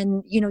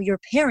 When, your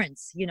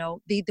parents,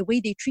 the way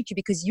they treat you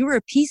because you're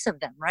a piece of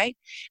them, right?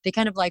 They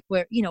kind of like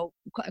were,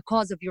 a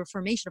cause of your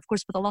formation, of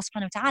course, with Allah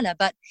subhanahu wa ta'ala,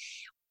 but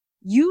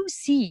you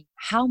see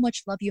how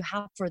much love you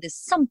have for this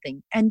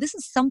something. And this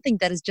is something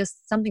that is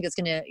just something that's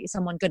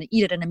someone gonna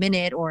eat it in a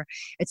minute, or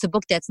it's a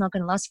book that's not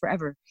gonna last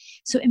forever.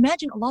 So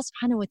imagine Allah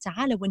subhanahu wa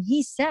ta'ala when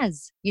He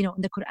says, in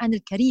the Quran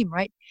al-Kareem,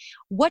 right?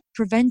 What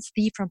prevents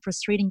thee from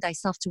prostrating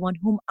thyself to one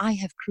whom I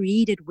have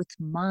created with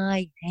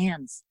my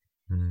hands?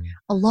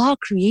 Allah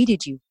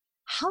created you.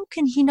 How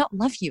can He not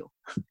love you?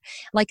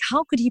 Like,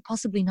 how could He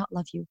possibly not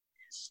love you?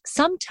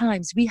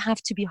 Sometimes we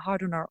have to be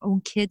hard on our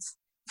own kids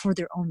for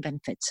their own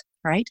benefit,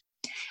 right?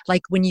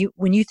 Like when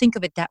you think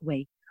of it that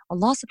way,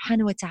 Allah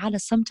subhanahu wa ta'ala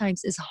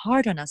sometimes is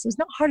hard on us. It's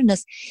not hard on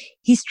us.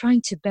 He's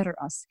trying to better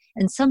us.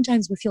 And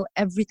sometimes we feel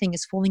everything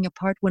is falling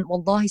apart when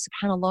wallahi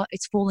subhanallah,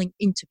 it's falling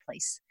into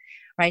place,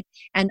 right?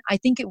 And I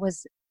think it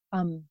was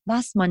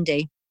last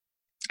Monday.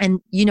 And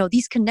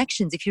these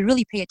connections, if you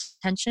really pay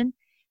attention,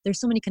 there's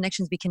so many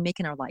connections we can make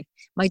in our life.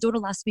 My daughter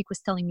last week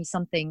was telling me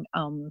something.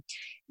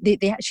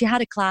 She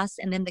had a class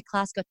and then the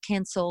class got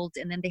canceled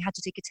and then they had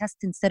to take a test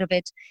instead of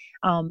it.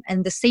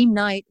 And the same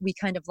night we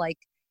kind of like,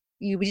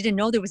 we didn't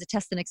know there was a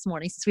test the next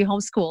morning since we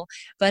homeschool.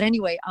 But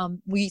anyway,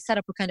 we set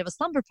up a kind of a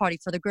slumber party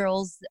for the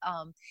girls.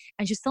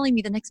 And she's telling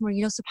me the next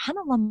morning,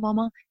 subhanallah,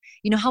 mama,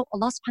 how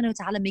Allah subhanahu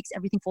wa ta'ala makes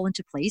everything fall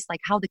into place,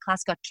 like how the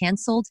class got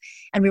canceled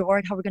and we were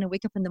worried how we're going to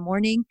wake up in the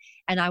morning.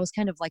 And I was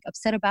kind of like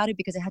upset about it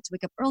because I had to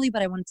wake up early,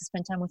 but I wanted to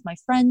spend time with my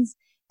friends.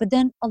 But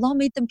then Allah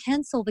made them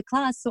cancel the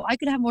class so I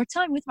could have more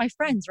time with my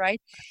friends, right?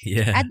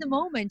 Yeah. At the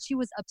moment, she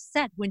was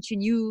upset when she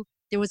knew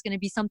there was going to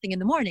be something in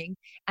the morning.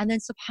 And then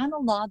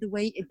subhanallah, the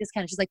way it just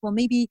kind of, she's like, well,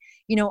 maybe,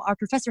 our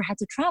professor had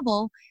to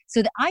travel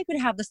so that I could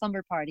have the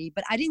slumber party,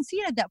 but I didn't see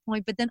it at that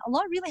point. But then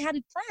Allah really had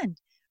it planned,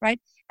 right?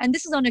 And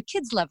this is on a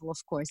kid's level, of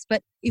course.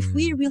 But if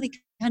we really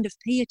kind of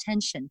pay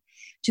attention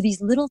to these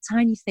little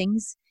tiny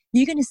things,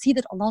 you're going to see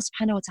that Allah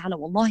subhanahu wa ta'ala,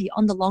 wallahi,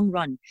 on the long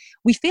run,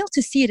 we fail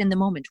to see it in the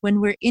moment. When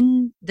we're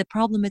in the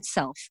problem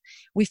itself,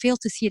 we fail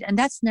to see it. And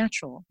that's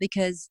natural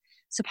because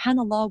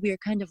subhanallah, we are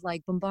kind of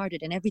like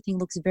bombarded and everything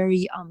looks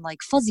very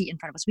like fuzzy in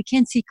front of us. We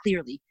can't see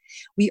clearly.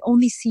 We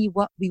only see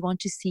what we want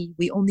to see.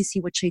 We only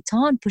see what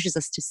shaitan pushes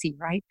us to see,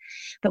 right?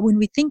 But when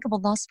we think of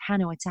Allah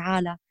subhanahu wa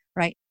ta'ala,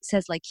 right, it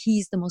says like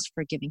he's the most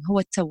forgiving,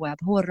 huwa tawwab,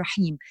 huwa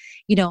rahim,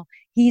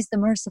 he's the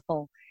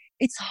merciful.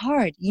 It's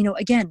hard,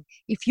 again,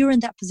 if you're in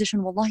that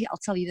position, wallahi, I'll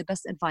tell you the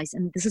best advice,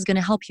 and this is going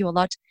to help you a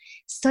lot.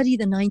 Study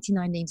the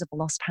 99 names of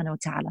Allah subhanahu wa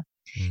ta'ala.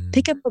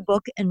 Pick up a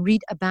book and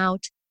read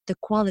about the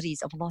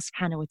qualities of Allah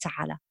subhanahu wa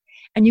ta'ala.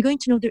 And you're going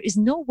to know there is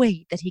no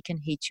way that he can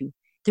hate you.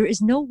 There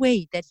is no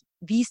way that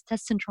these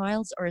tests and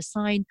trials are a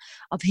sign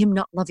of him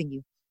not loving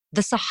you.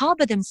 The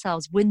Sahaba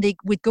themselves, when they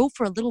would go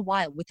for a little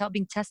while without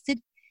being tested,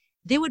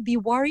 they would be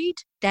worried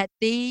that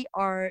they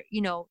are,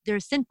 they're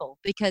sinful,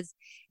 because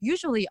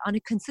usually on a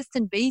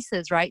consistent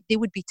basis, right, they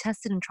would be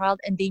tested and trialed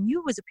and they knew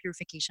it was a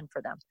purification for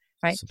them,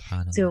 right?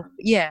 So,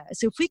 yeah.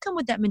 So if we come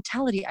with that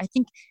mentality, I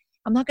think,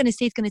 I'm not going to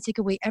say it's going to take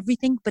away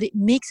everything, but it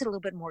makes it a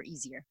little bit more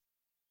easier.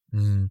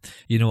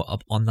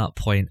 Up on that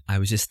point, I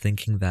was just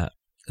thinking that,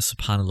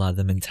 subhanAllah,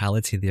 the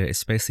mentality there,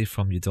 especially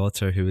from your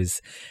daughter, who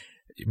is,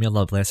 may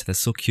Allah bless her, it's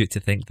so cute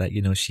to think that,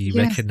 she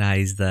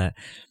recognized that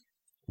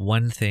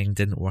one thing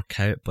didn't work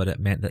out, but it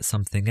meant that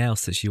something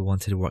else that she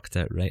wanted worked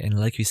out, right? And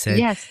like you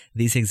said,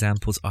 these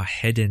examples are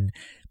hidden,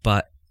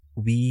 but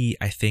we,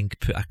 I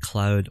think, put a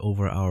cloud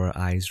over our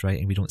eyes, right?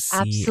 And we don't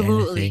see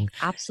anything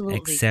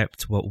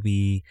except what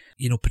we,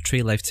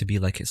 portray life to be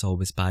like it's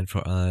always bad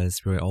for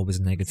us. We're always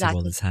negative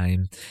all the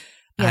time.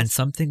 And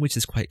something which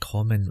is quite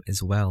common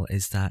as well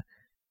is that,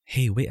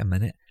 hey, wait a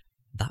minute,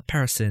 that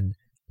person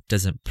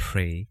doesn't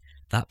pray.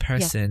 That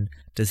person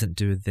doesn't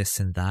do this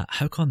and that.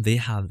 How come they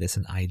have this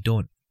and I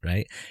don't,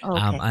 right?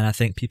 And I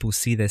think people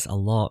see this a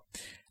lot,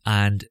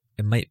 and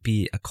it might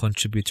be a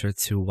contributor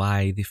to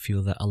why they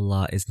feel that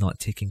Allah is not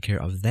taking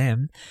care of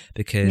them,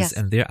 because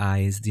in their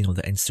eyes, the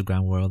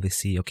Instagram world, they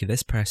see, okay,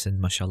 this person,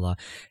 mashallah,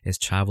 is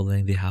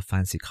traveling, they have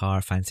fancy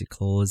car, fancy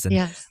clothes,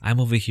 and I'm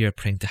over here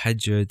praying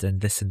tahajjud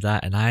and this and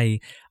that, and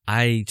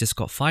I just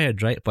got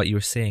fired, right? But you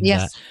were saying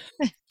that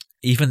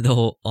even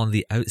though on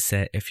the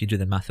outset, if you do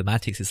the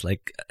mathematics, it's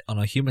like on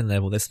a human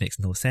level, this makes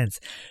no sense.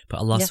 But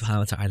Allah subhanahu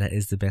wa ta'ala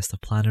is the best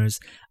of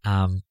planners.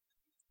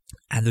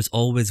 And there's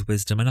always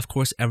wisdom. And of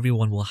course,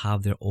 everyone will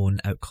have their own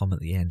outcome at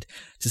the end.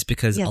 Just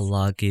because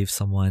Allah gave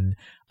someone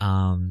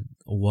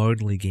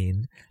worldly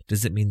gain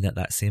doesn't mean that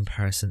that same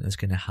person is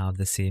going to have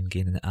the same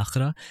gain in the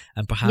akhirah.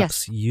 And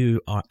perhaps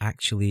you are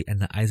actually, in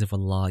the eyes of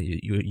Allah,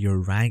 your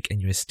rank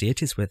and your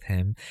status with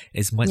Him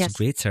is much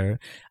greater,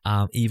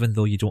 even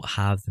though you don't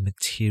have the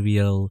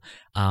material,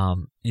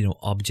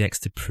 objects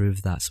to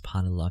prove that,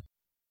 subhanAllah.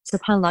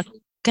 SubhanAllah.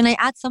 Can I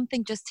add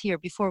something just here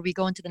before we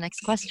go into the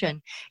next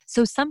question?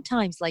 So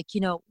sometimes,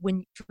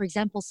 when, for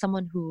example,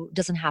 someone who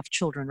doesn't have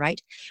children, right?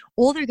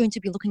 All they're going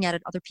to be looking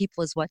at other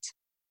people is what?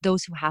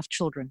 Those who have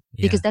children,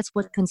 because that's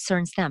what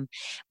concerns them.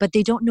 But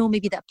they don't know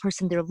maybe that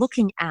person they're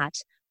looking at,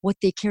 what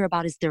they care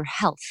about is their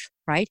health,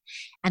 right?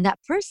 And that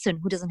person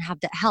who doesn't have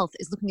that health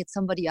is looking at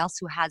somebody else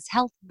who has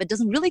health, but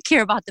doesn't really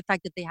care about the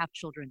fact that they have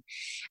children.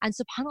 And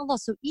subhanAllah,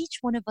 so each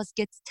one of us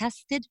gets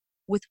tested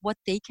with what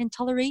they can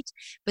tolerate.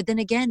 But then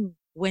again,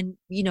 when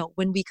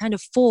we kind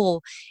of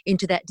fall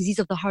into that disease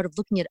of the heart of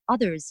looking at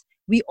others,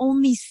 we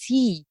only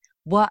see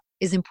what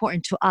is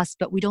important to us,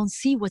 but we don't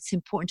see what's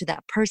important to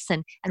that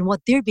person and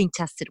what they're being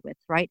tested with,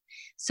 right?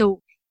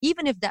 So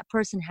even if that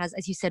person has,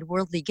 as you said,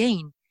 worldly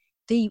gain,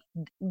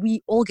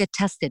 we all get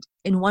tested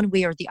in one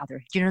way or the other.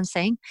 Do you know what I'm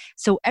saying?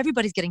 So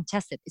everybody's getting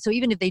tested. So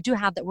even if they do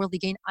have that worldly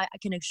gain, I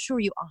can assure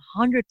you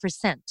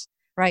 100%,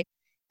 right,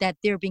 that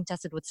they're being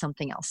tested with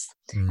something else.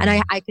 And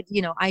I could,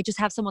 I just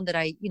have someone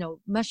that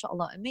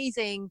mashallah,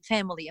 amazing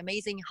family,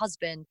 amazing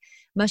husband,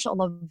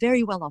 mashallah,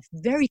 very well off,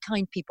 very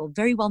kind people,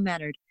 very well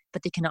mannered,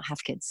 but they cannot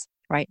have kids,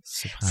 right?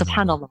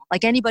 Subhanallah.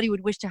 Like anybody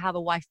would wish to have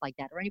a wife like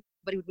that, or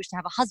anybody would wish to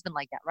have a husband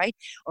like that, right?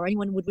 Or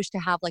anyone would wish to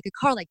have like a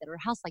car like that or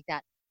a house like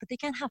that, but they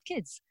can't have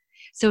kids.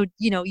 So,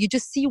 you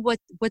just see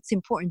what's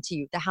important to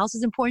you. The house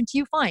is important to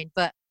you, fine,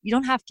 but you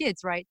don't have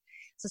kids, right?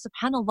 So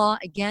subhanallah,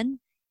 again,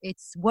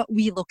 it's what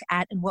we look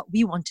at and what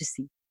we want to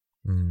see.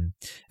 And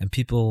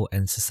people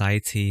in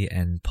society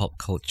and pop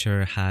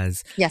culture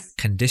has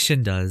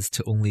conditioned us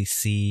to only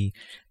see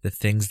the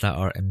things that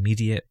are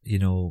immediate,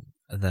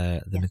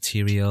 the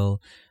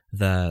material,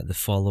 the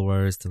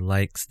followers, the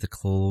likes, the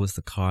clothes,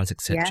 the cars,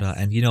 etc.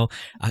 And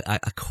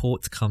a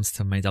quote comes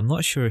to mind. I'm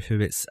not sure who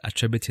it's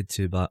attributed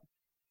to, but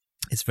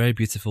it's very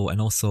beautiful and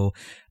also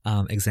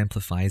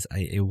exemplifies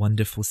a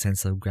wonderful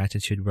sense of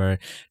gratitude, where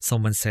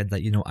someone said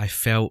that, I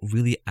felt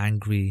really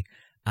angry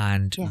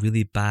and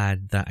really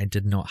bad that I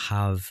did not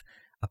have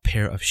a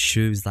pair of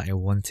shoes that I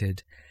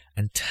wanted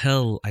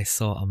until I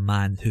saw a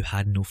man who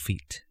had no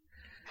feet.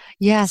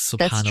 Yes,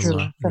 that's true.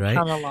 Right?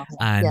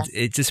 And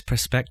it's just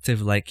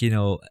perspective,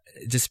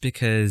 just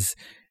because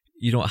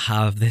you don't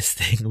have this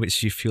thing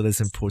which you feel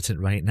is important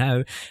right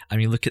now. I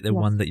mean, look at the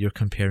one that you're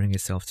comparing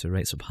yourself to,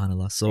 right?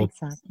 SubhanAllah. So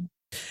exactly.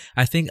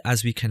 I think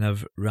as we kind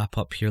of wrap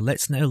up here,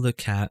 let's now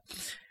look at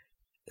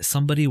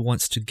somebody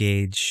wants to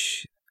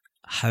gauge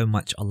how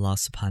much Allah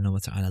subhanahu wa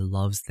ta'ala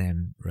loves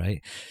them,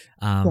 right?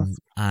 Yes.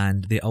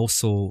 And they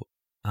also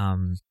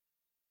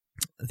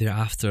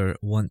thereafter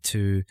want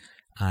to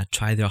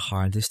try their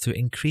hardest to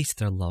increase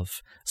their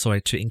love,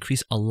 to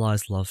increase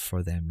Allah's love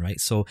for them,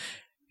 right? So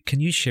can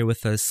you share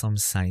with us some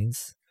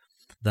signs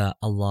that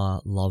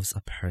Allah loves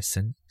a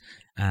person?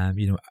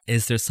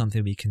 Is there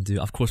something we can do?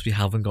 Of course, we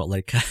haven't got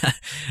like,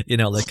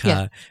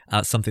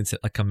 something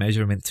like a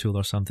measurement tool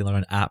or something, or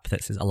an app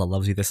that says Allah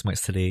loves you this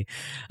much today.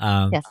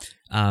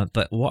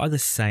 But what are the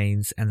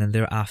signs? And then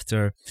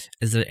thereafter,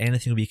 is there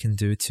anything we can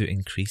do to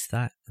increase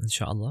that,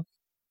 inshallah?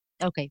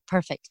 Okay,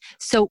 perfect.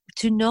 So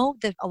to know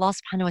that Allah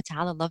subhanahu wa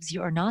ta'ala loves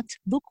you or not,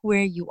 look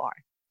where you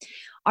are.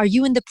 Are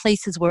you in the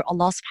places where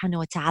Allah subhanahu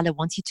wa ta'ala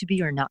wants you to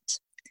be or not?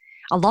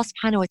 Allah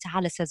subhanahu wa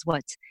ta'ala says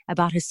what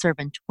about his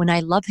servant? When I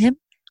love him,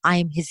 I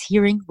am his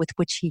hearing with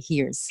which he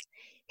hears,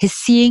 his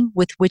seeing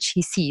with which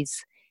he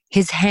sees,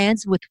 his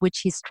hands with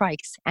which he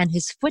strikes, and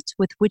his foot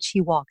with which he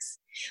walks.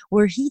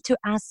 Were he to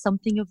ask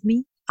something of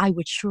me, I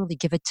would surely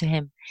give it to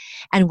him.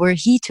 And were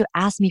he to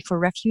ask me for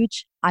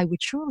refuge, I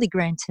would surely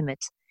grant him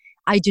it.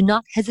 I do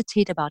not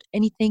hesitate about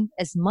anything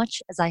as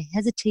much as I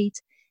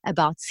hesitate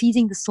about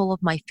seizing the soul of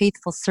my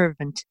faithful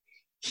servant.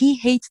 He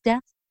hates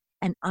death,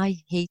 and I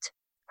hate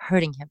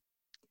hurting him.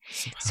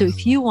 So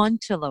if you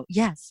want to know,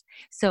 yes.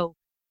 So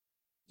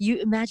you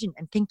imagine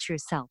and think to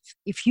yourself,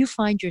 if you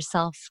find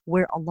yourself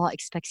where Allah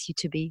expects you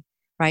to be,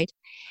 right?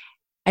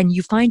 And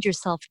you find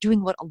yourself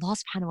doing what Allah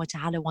subhanahu wa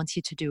ta'ala wants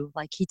you to do.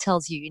 Like he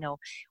tells you,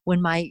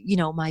 when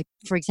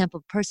for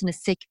example, person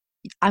is sick,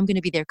 I'm going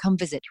to be there, come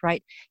visit,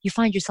 right? You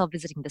find yourself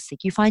visiting the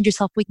sick. You find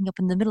yourself waking up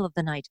in the middle of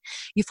the night.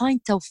 You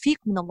find tawfiq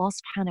min Allah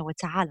subhanahu wa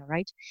ta'ala,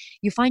 right?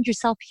 You find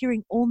yourself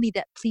hearing only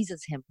that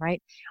pleases him,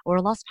 right? Or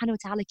Allah subhanahu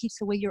wa ta'ala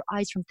keeps away your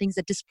eyes from things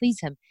that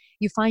displease him.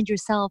 You find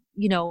yourself,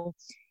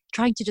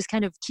 trying to just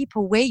kind of keep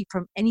away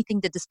from anything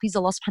that displeases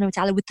Allah subhanahu wa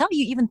ta'ala without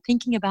you even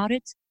thinking about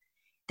it.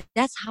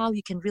 That's how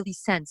you can really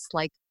sense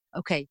like,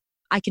 okay,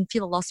 I can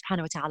feel Allah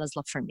subhanahu wa ta'ala's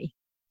love for me,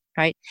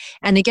 right?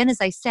 And again,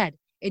 as I said,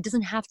 it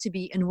doesn't have to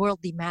be in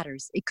worldly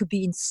matters. It could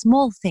be in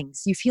small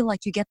things. You feel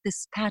like you get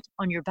this pat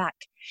on your back,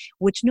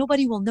 which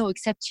nobody will know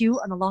except you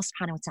and Allah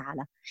subhanahu wa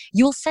ta'ala.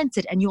 You'll sense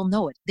it and you'll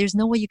know it. There's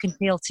no way you can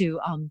fail to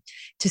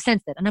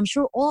sense that. And I'm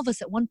sure all of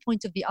us at one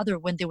point or the other,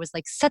 when there was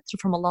like satr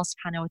from Allah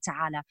subhanahu wa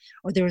ta'ala,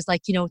 or there was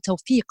like,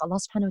 tawfiq, Allah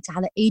subhanahu wa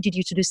ta'ala aided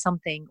you to do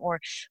something,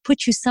 or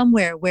put you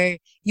somewhere where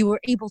you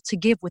were able to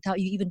give without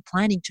you even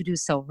planning to do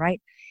so,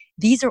 right?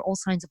 These are all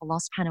signs of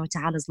Allah subhanahu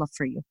wa ta'ala's love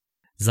for you.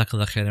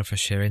 Jazakallah khairan for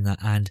sharing that.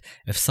 And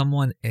if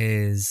someone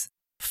is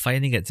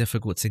finding it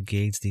difficult to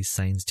gauge these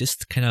signs,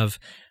 just kind of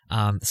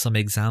some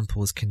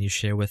examples can you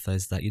share with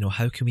us that,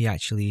 how can we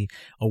actually,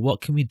 or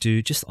what can we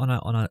do just on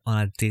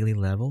a daily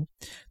level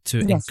to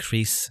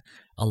increase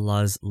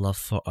Allah's love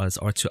for us,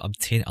 or to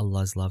obtain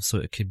Allah's love? So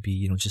it could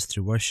be, just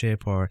through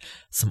worship or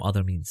some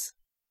other means.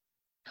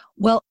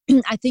 Well,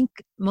 I think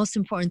most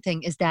important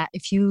thing is that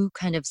if you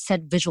kind of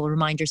set visual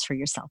reminders for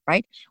yourself,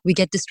 right? We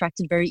get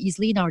distracted very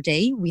easily in our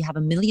day. We have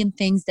a million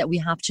things that we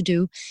have to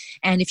do.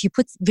 And if you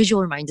put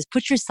visual reminders,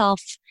 put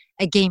yourself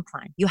a game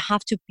plan. You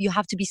have to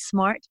be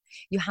smart.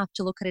 You have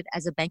to look at it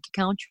as a bank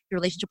account, your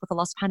relationship with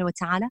Allah subhanahu wa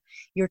ta'ala.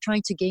 You're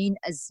trying to gain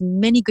as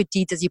many good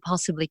deeds as you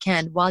possibly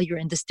can while you're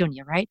in this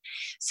dunya, right?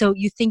 So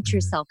you think to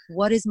yourself,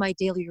 what is my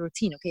daily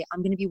routine? Okay,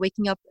 I'm going to be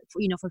waking up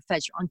for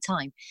Fajr on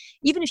time.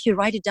 Even if you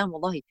write it down,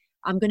 wallahi,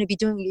 I'm going to be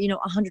doing,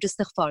 100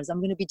 istighfars. I'm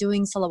going to be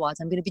doing salawats.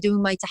 I'm going to be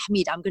doing my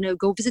tahmeed. I'm going to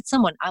go visit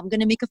someone. I'm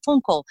going to make a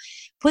phone call.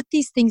 Put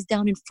these things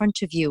down in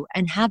front of you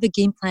and have a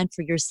game plan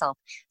for yourself.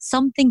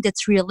 Something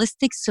that's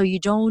realistic, so you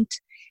don't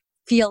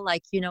feel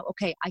like,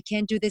 okay, I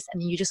can't do this.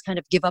 And you just kind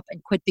of give up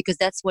and quit, because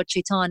that's what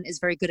shaitan is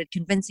very good at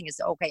convincing us.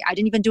 Okay, I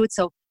didn't even do it,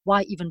 so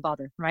why even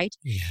bother, right?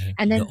 Yeah,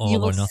 and then the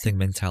all or nothing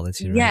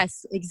mentality, right?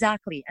 Yes,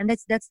 exactly. And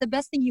that's the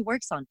best thing he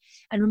works on.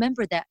 And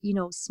remember that,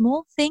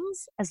 small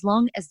things, as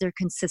long as they're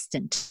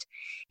consistent,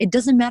 it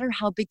doesn't matter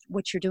how big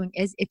what you're doing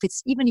is.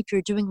 Even if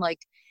you're doing like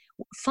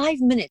 5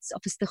 minutes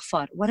of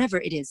istighfar, whatever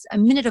it is, a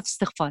minute of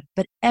istighfar,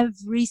 but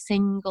every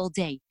single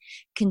day,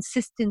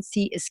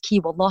 consistency is key.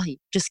 Wallahi,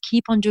 just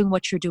keep on doing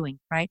what you're doing,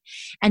 right?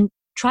 And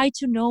try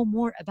to know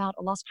more about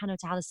Allah subhanahu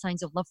wa ta'ala's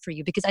signs of love for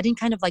you, because I didn't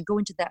kind of like go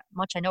into that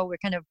much. I know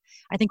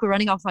I think we're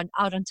running out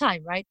on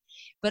time, right?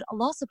 But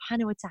Allah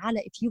subhanahu wa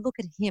ta'ala, if you look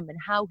at him and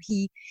how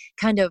he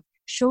kind of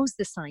shows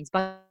the signs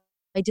by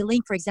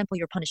delaying, for example,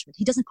 your punishment.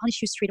 He doesn't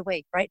punish you straight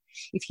away, right?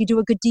 If you do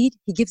a good deed,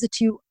 he gives it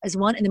to you as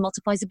 1 and then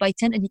multiplies it by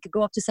 10, and he could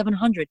go up to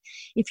 700.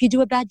 If you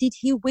do a bad deed,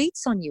 he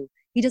waits on you.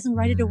 He doesn't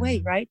write it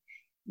away, right?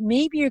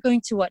 maybe you're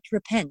going to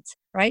repent,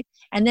 right?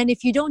 And then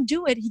if you don't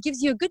do it, he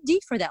gives you a good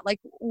deed for that. Like,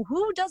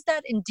 who does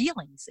that in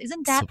dealings?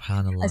 Isn't that a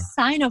Subhanallah.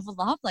 sign of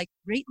love, like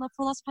great love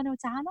for Allah subhanahu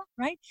wa ta'ala,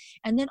 right?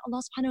 And then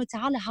Allah subhanahu wa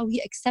ta'ala, how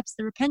he accepts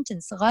the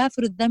repentance.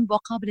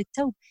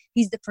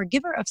 He's the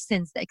forgiver of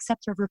sins, the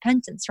acceptor of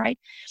repentance, right?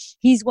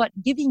 He's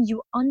giving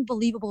you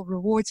unbelievable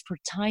rewards for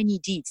tiny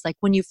deeds. Like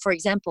when you, for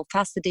example,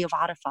 fast the day of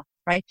Arafah,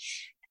 right?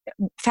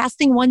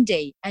 Fasting one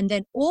day, and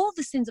then all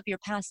the sins of your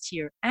past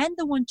year and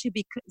the one to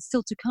be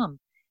still to come,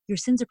 your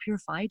sins are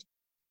purified.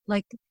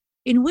 Like,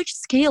 in which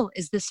scale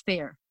is this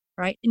fair,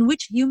 right? In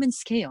which human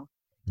scale?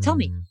 Tell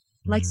me.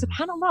 Like,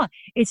 subhanallah,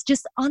 it's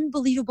just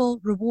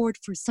unbelievable reward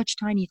for such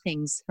tiny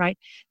things, right?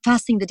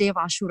 Fasting the day of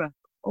Ashura,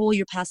 all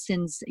your past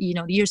sins,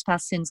 the year's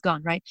past sins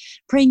gone, right?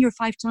 Praying your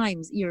 5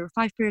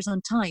 prayers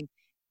on time,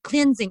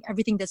 cleansing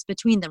everything that's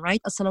between them,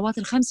 right? As-salawat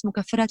al-khams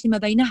mukaffarat lima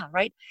baynaha,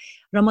 right?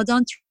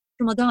 Ramadan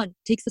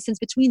takes the sins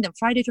between them.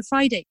 Friday to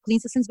Friday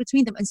cleans the sins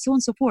between them, and so on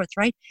and so forth,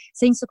 right?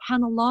 Saying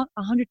subhanallah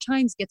 100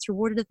 times gets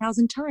rewarded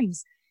 1,000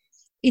 times.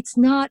 It's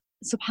not,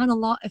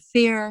 subhanallah, a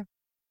fair,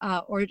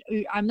 or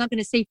I'm not going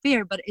to say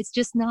fair, but it's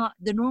just not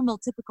the normal,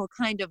 typical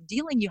kind of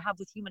dealing you have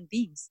with human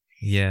beings.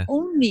 Yeah.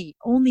 Only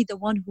the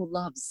one who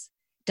loves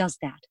does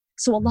that.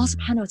 So Allah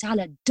subhanahu wa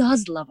ta'ala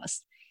does love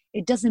us.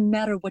 It doesn't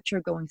matter what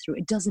you're going through.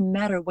 It doesn't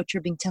matter what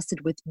you're being tested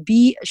with.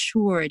 Be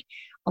assured,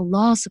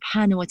 Allah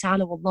subhanahu wa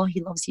ta'ala,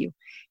 wallahi, loves you.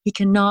 He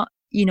cannot,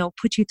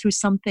 put you through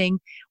something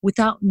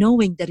without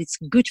knowing that it's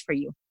good for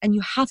you. And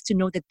you have to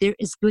know that there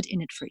is good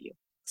in it for you.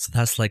 So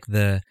that's like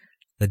the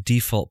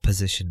default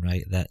position,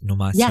 right? That no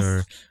matter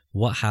Yes.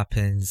 what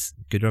happens,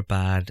 good or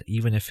bad,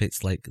 even if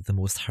it's like the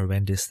most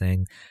horrendous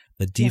thing,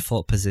 the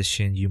default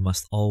position you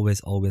must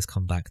always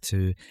come back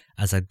to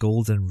as a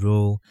golden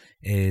rule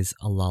is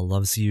Allah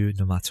loves you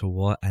no matter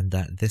what, and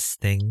that this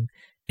thing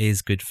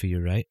is good for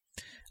you, right?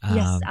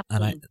 Yes,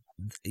 and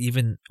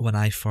even when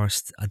I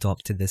first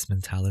adopted this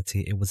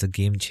mentality, it was a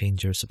game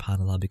changer,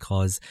 subhanAllah,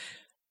 because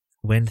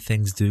when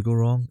things do go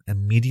wrong,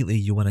 immediately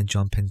you want to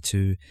jump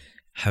into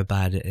how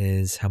bad it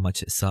is, how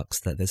much it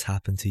sucks that this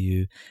happened to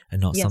you and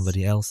not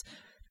somebody else.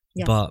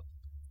 Yes. But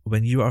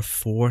when you are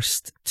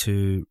forced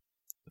to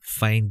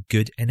find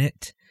good in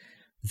it,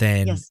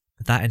 then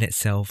that in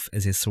itself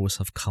is a source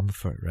of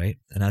comfort, right?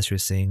 And as you're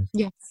saying,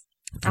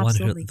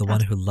 the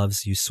one who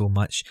loves you so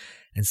much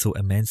and so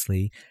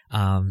immensely,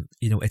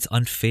 it's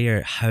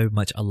unfair how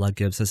much Allah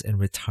gives us in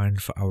return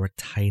for our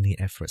tiny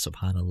effort,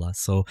 subhanallah.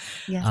 So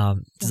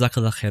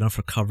jazakallah khairan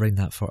for covering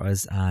that for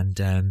us.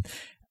 And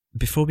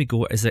before we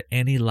go, is there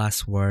any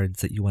last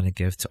words that you want to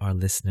give to our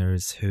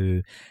listeners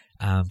who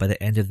by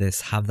the end of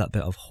this have that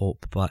bit of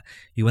hope, but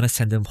you want to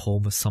send them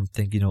home with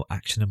something,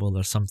 actionable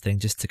or something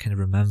just to kind of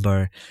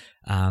remember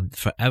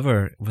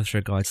forever with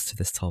regards to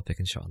this topic,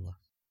 inshallah?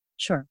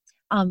 Sure.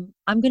 I'm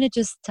going to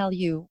just tell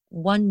you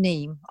one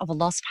name of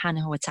Allah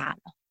subhanahu wa ta'ala,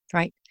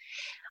 right?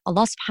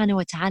 Allah subhanahu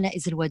wa ta'ala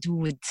is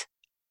al-Wadud.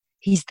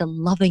 He's the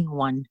loving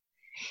one.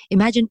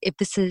 Imagine if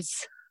this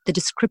is the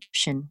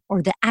description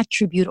or the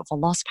attribute of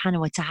Allah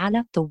subhanahu wa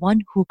ta'ala, the one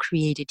who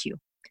created you.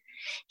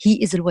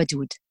 He is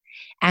al-Wadud.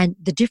 And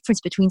the difference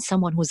between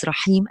someone who's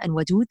Rahim and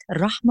Wadud,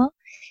 Rahma,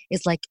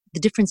 is like the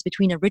difference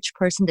between a rich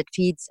person that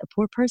feeds a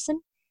poor person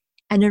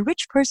and a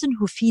rich person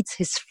who feeds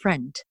his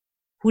friend,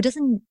 who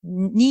doesn't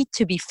need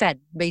to be fed,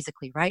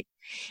 basically, right?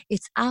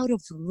 It's out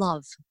of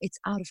love. It's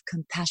out of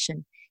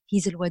compassion.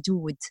 He's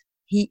al-Wadud.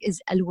 He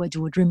is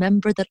al-Wadud.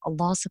 Remember that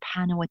Allah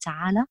subhanahu wa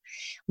ta'ala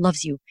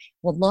loves you.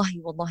 Wallahi,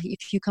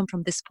 if you come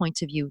from this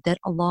point of view, that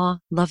Allah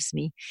loves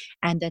me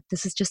and that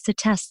this is just a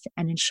test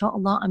and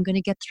inshallah I'm going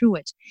to get through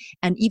it.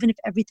 And even if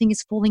everything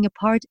is falling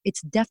apart,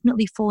 it's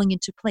definitely falling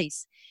into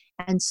place.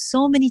 And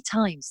so many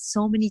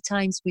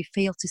times we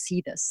fail to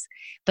see this.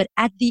 But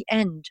at the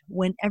end,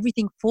 when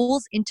everything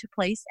falls into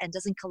place and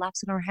doesn't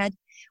collapse in our head,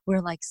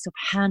 we're like,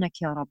 Subhanak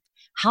ya Rabb,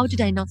 how did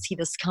I not see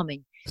this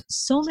coming?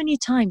 So many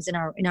times in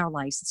our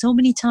lives, so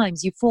many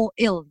times you fall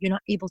ill, you're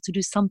not able to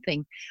do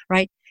something,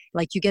 right?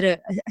 Like you get a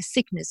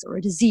sickness or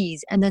a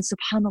disease, and then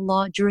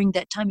subhanallah, during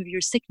that time of your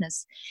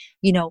sickness,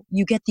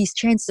 you get these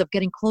chances of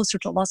getting closer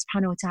to Allah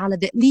subhanahu wa ta'ala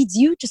that leads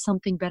you to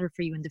something better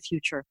for you in the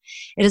future.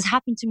 It has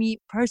happened to me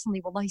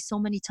personally, wallahi, so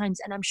many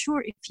times. And I'm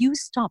sure if you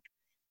stop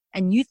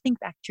and you think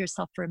back to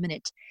yourself for a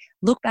minute,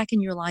 look back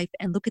in your life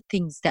and look at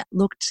things that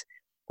looked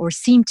or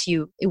seemed to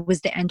you, it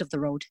was the end of the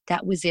road.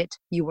 That was it.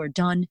 You were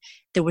done.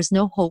 There was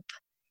no hope.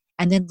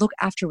 And then look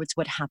afterwards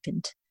what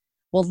happened.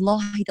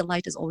 Wallahi, the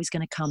light is always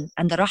going to come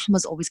and the rahmah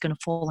is always going to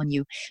fall on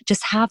you.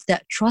 Just have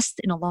that trust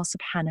in Allah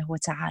subhanahu wa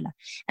ta'ala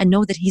and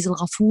know that He's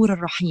al-Ghafoor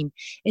al-Rahim.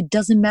 It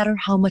doesn't matter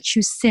how much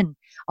you sin.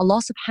 Allah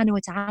subhanahu wa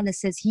ta'ala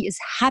says He is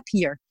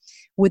happier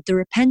with the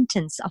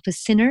repentance of a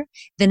sinner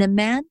than a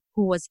man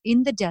who was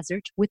in the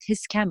desert with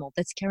his camel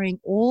that's carrying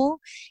all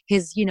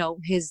his,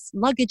 his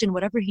luggage and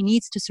whatever he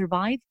needs to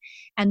survive.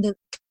 And the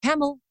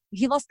camel,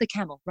 he lost the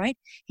camel, right?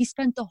 He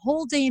spent the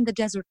whole day in the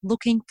desert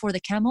looking for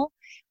the camel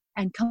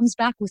and comes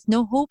back with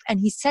no hope, and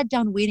he sat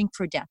down waiting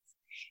for death.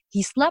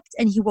 He slept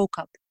and he woke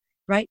up,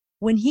 right?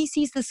 When he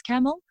sees this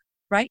camel,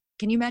 right?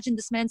 Can you imagine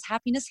this man's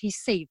happiness? He's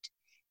saved.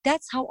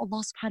 That's how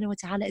Allah subhanahu wa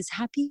ta'ala is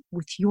happy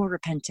with your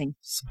repenting.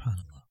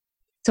 SubhanAllah.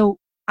 So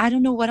I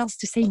don't know what else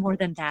to say more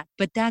than that,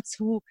 but that's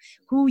who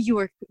you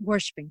are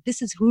worshipping.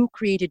 This is who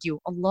created you.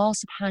 Allah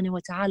subhanahu wa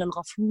ta'ala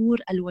al-Ghafoor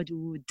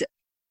al-Wadud.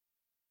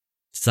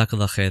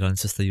 Jazakallah khairan,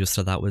 Sister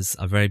Youssra. That was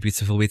a very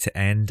beautiful way to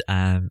end.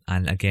 And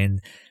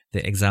again,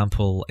 the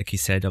example, like you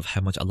said, of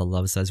how much Allah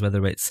loves us,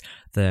 whether it's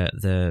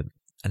the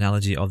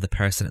analogy of the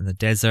person in the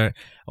desert,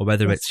 or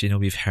whether it's,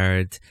 we've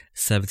heard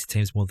 70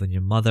 times more than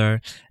your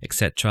mother,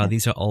 etc.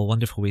 These are all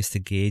wonderful ways to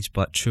gauge,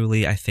 but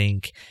truly I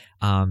think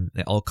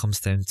it all comes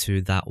down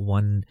to that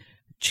one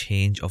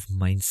change of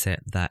mindset,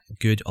 that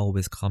good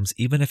always comes,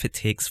 even if it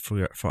takes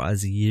for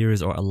us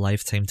years or a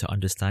lifetime to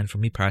understand. For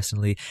me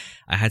personally,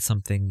 I had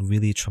something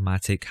really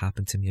traumatic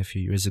happen to me a few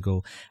years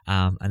ago,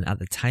 and at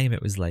the time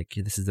it was like,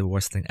 this is the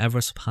worst thing ever,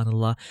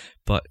 subhanallah.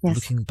 But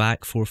looking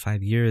back 4 or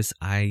 5 years,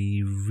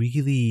 I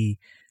really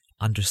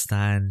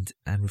understand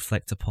and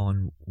reflect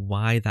upon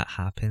why that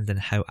happened, and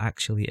how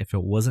actually, if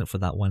it wasn't for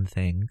that one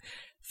thing,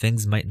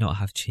 things might not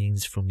have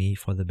changed for me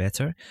for the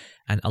better.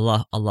 And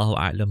Allahu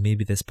A'lam,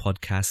 maybe this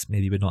podcast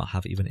would not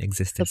have even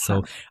existed.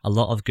 So a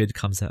lot of good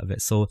comes out of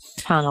it. So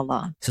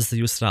SubhanAllah. Sister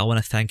Youssra, I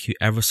want to thank you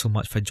ever so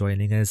much for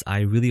joining us.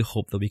 I really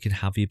hope that we can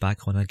have you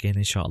back on again,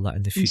 inshallah,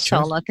 in the future.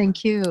 Inshallah,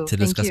 thank you. To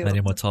discuss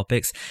many more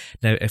topics.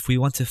 Now, if we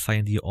want to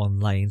find you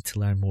online to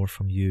learn more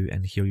from you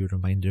and hear your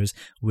reminders,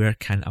 where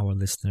can our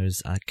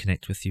listeners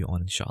connect with you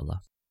on,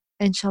 inshallah?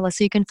 Inshallah.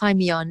 So you can find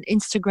me on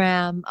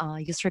Instagram,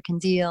 Youssra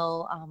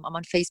Kandil. I'm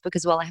on Facebook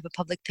as well. I have a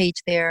public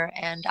page there,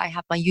 and I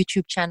have my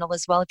YouTube channel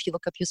as well. If you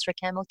look up Youssra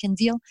Kamel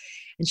Kandil,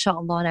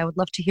 inshallah. And I would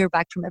love to hear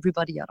back from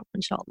everybody, ya Rab,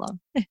 inshallah.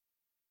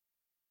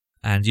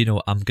 And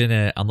I'm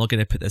not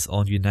gonna put this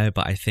on you now,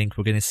 but I think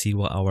we're gonna see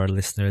what our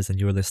listeners and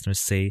your listeners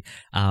say,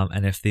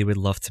 and if they would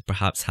love to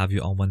perhaps have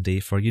you on one day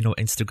for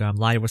Instagram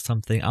Live or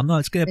something. I'm not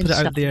just gonna put it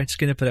out there. Just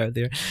gonna put it out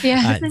there.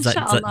 Yeah,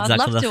 inshallah. I'd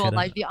love to. Allah,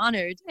 I'd be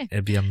honored.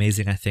 It'd be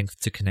amazing, I think,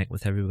 to connect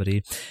with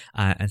everybody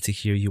and to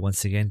hear you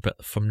once again.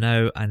 But from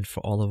now and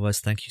for all of us,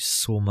 thank you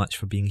so much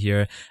for being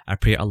here. I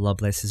pray Allah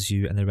blesses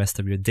you and the rest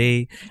of your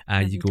day.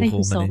 You go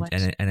home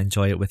and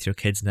enjoy it with your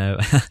kids now,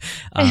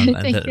 and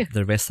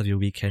the rest of your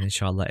weekend,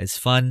 inshallah, is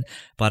fun.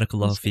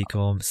 Barakallahu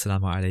feekum.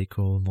 Assalamu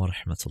alaikum wa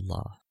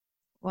rahmatullah.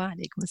 Wa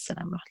alaikum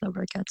assalam wa rahmatullahi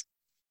wa barakatuh.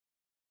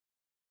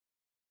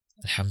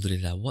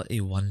 Alhamdulillah, what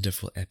a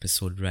wonderful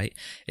episode, right?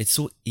 It's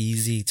so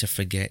easy to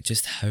forget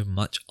just how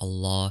much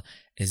Allah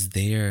is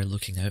there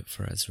looking out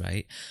for us,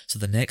 right? So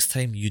the next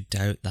time you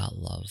doubt that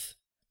love,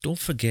 don't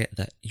forget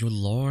that your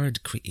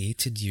Lord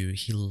created you.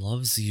 He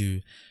loves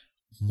you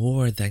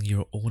more than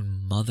your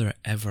own mother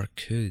ever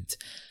could.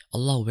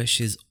 Allah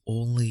wishes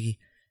only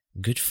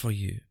good for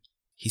you.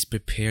 He's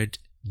prepared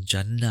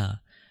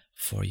Jannah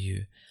for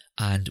you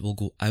and will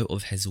go out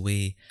of His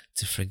way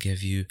to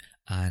forgive you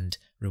and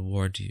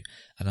reward you.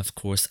 And of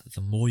course,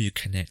 the more you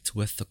connect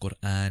with the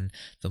Quran,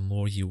 the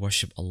more you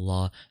worship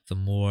Allah, the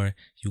more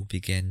you'll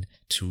begin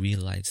to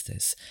realize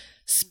this.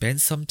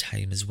 Spend some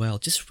time as well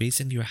just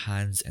raising your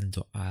hands in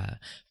dua,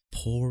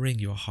 pouring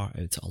your heart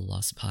out to Allah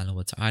subhanahu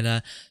wa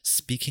ta'ala,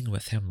 speaking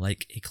with Him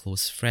like a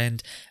close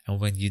friend. And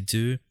when you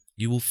do,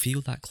 you will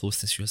feel that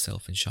closeness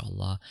yourself,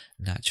 inshallah,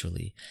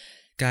 naturally.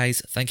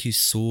 Guys, thank you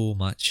so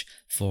much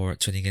for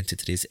tuning into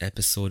today's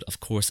episode. Of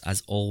course,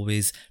 as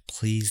always,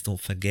 please don't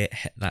forget,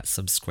 hit that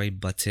subscribe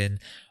button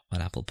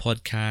on Apple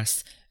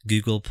Podcasts,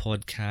 Google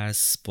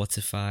Podcasts,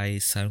 Spotify,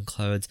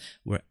 SoundCloud,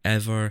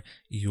 wherever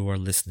you are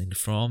listening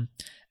from.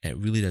 It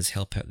really does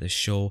help out this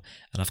show.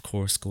 And of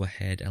course, go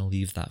ahead and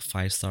leave that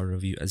 5-star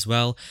review as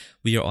well.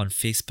 We are on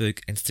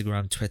Facebook,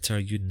 Instagram, Twitter,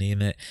 you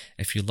name it.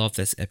 If you love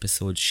this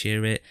episode,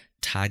 share it.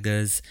 Tag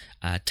us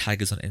on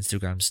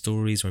Instagram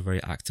stories. We're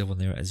very active on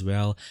there as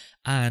well.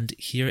 And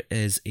here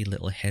is a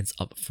little heads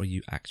up for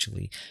you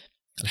actually.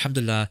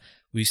 Alhamdulillah,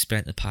 we've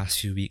spent the past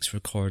few weeks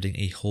recording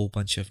a whole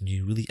bunch of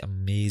new, really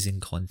amazing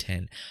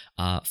content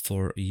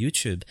for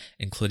YouTube,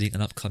 including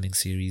an upcoming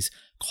series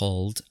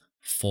called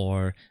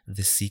For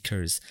the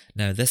Seekers.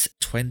 Now this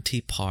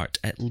 20-part,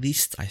 at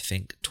least I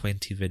think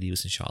 20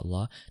 videos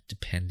inshallah,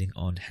 depending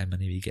on how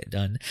many we get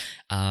done,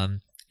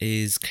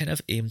 is kind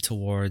of aimed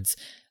towards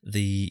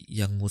the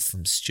young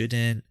Muslim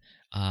student,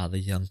 the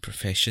young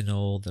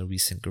professional, the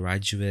recent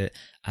graduate,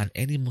 and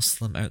any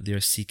Muslim out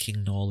there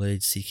seeking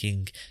knowledge,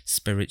 seeking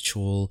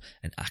spiritual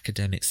and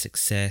academic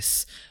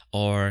success,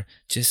 or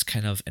just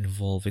kind of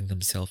involving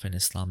themselves in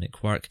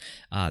Islamic work.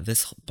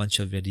 This bunch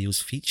of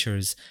videos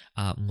features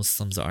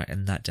Muslims that are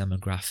in that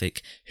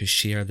demographic who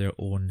share their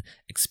own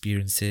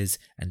experiences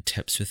and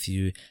tips with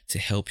you to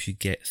help you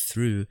get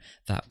through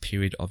that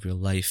period of your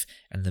life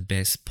in the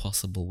best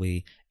possible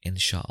way,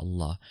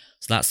 inshallah.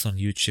 So that's on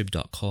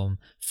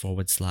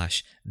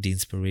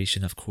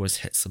youtube.com/theinspiration. Of course,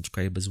 hit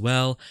subscribe as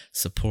well.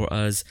 Support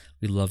us.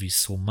 We love you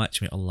so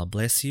much. May Allah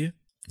bless you.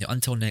 Now,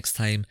 until next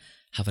time,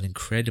 have an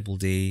incredible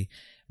day.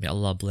 May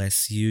Allah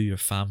bless you, your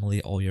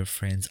family, all your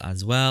friends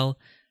as well.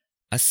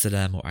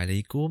 Assalamu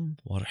alaikum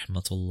wa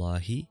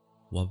rahmatullahi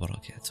wa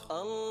barakatuh.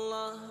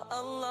 Allah,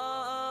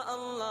 Allah,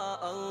 Allah,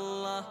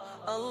 Allah,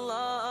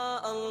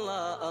 Allah,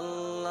 Allah,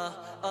 Allah.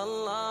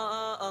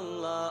 Allah,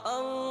 Allah,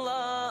 Allah,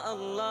 Allah,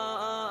 Allah,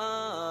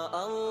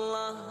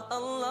 Allah,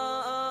 Allah,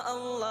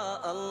 Allah,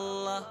 Allah,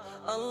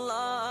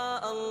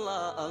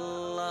 Allah,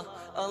 Allah,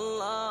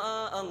 Allah,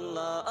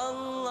 Allah,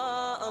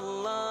 Allah,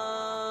 Allah.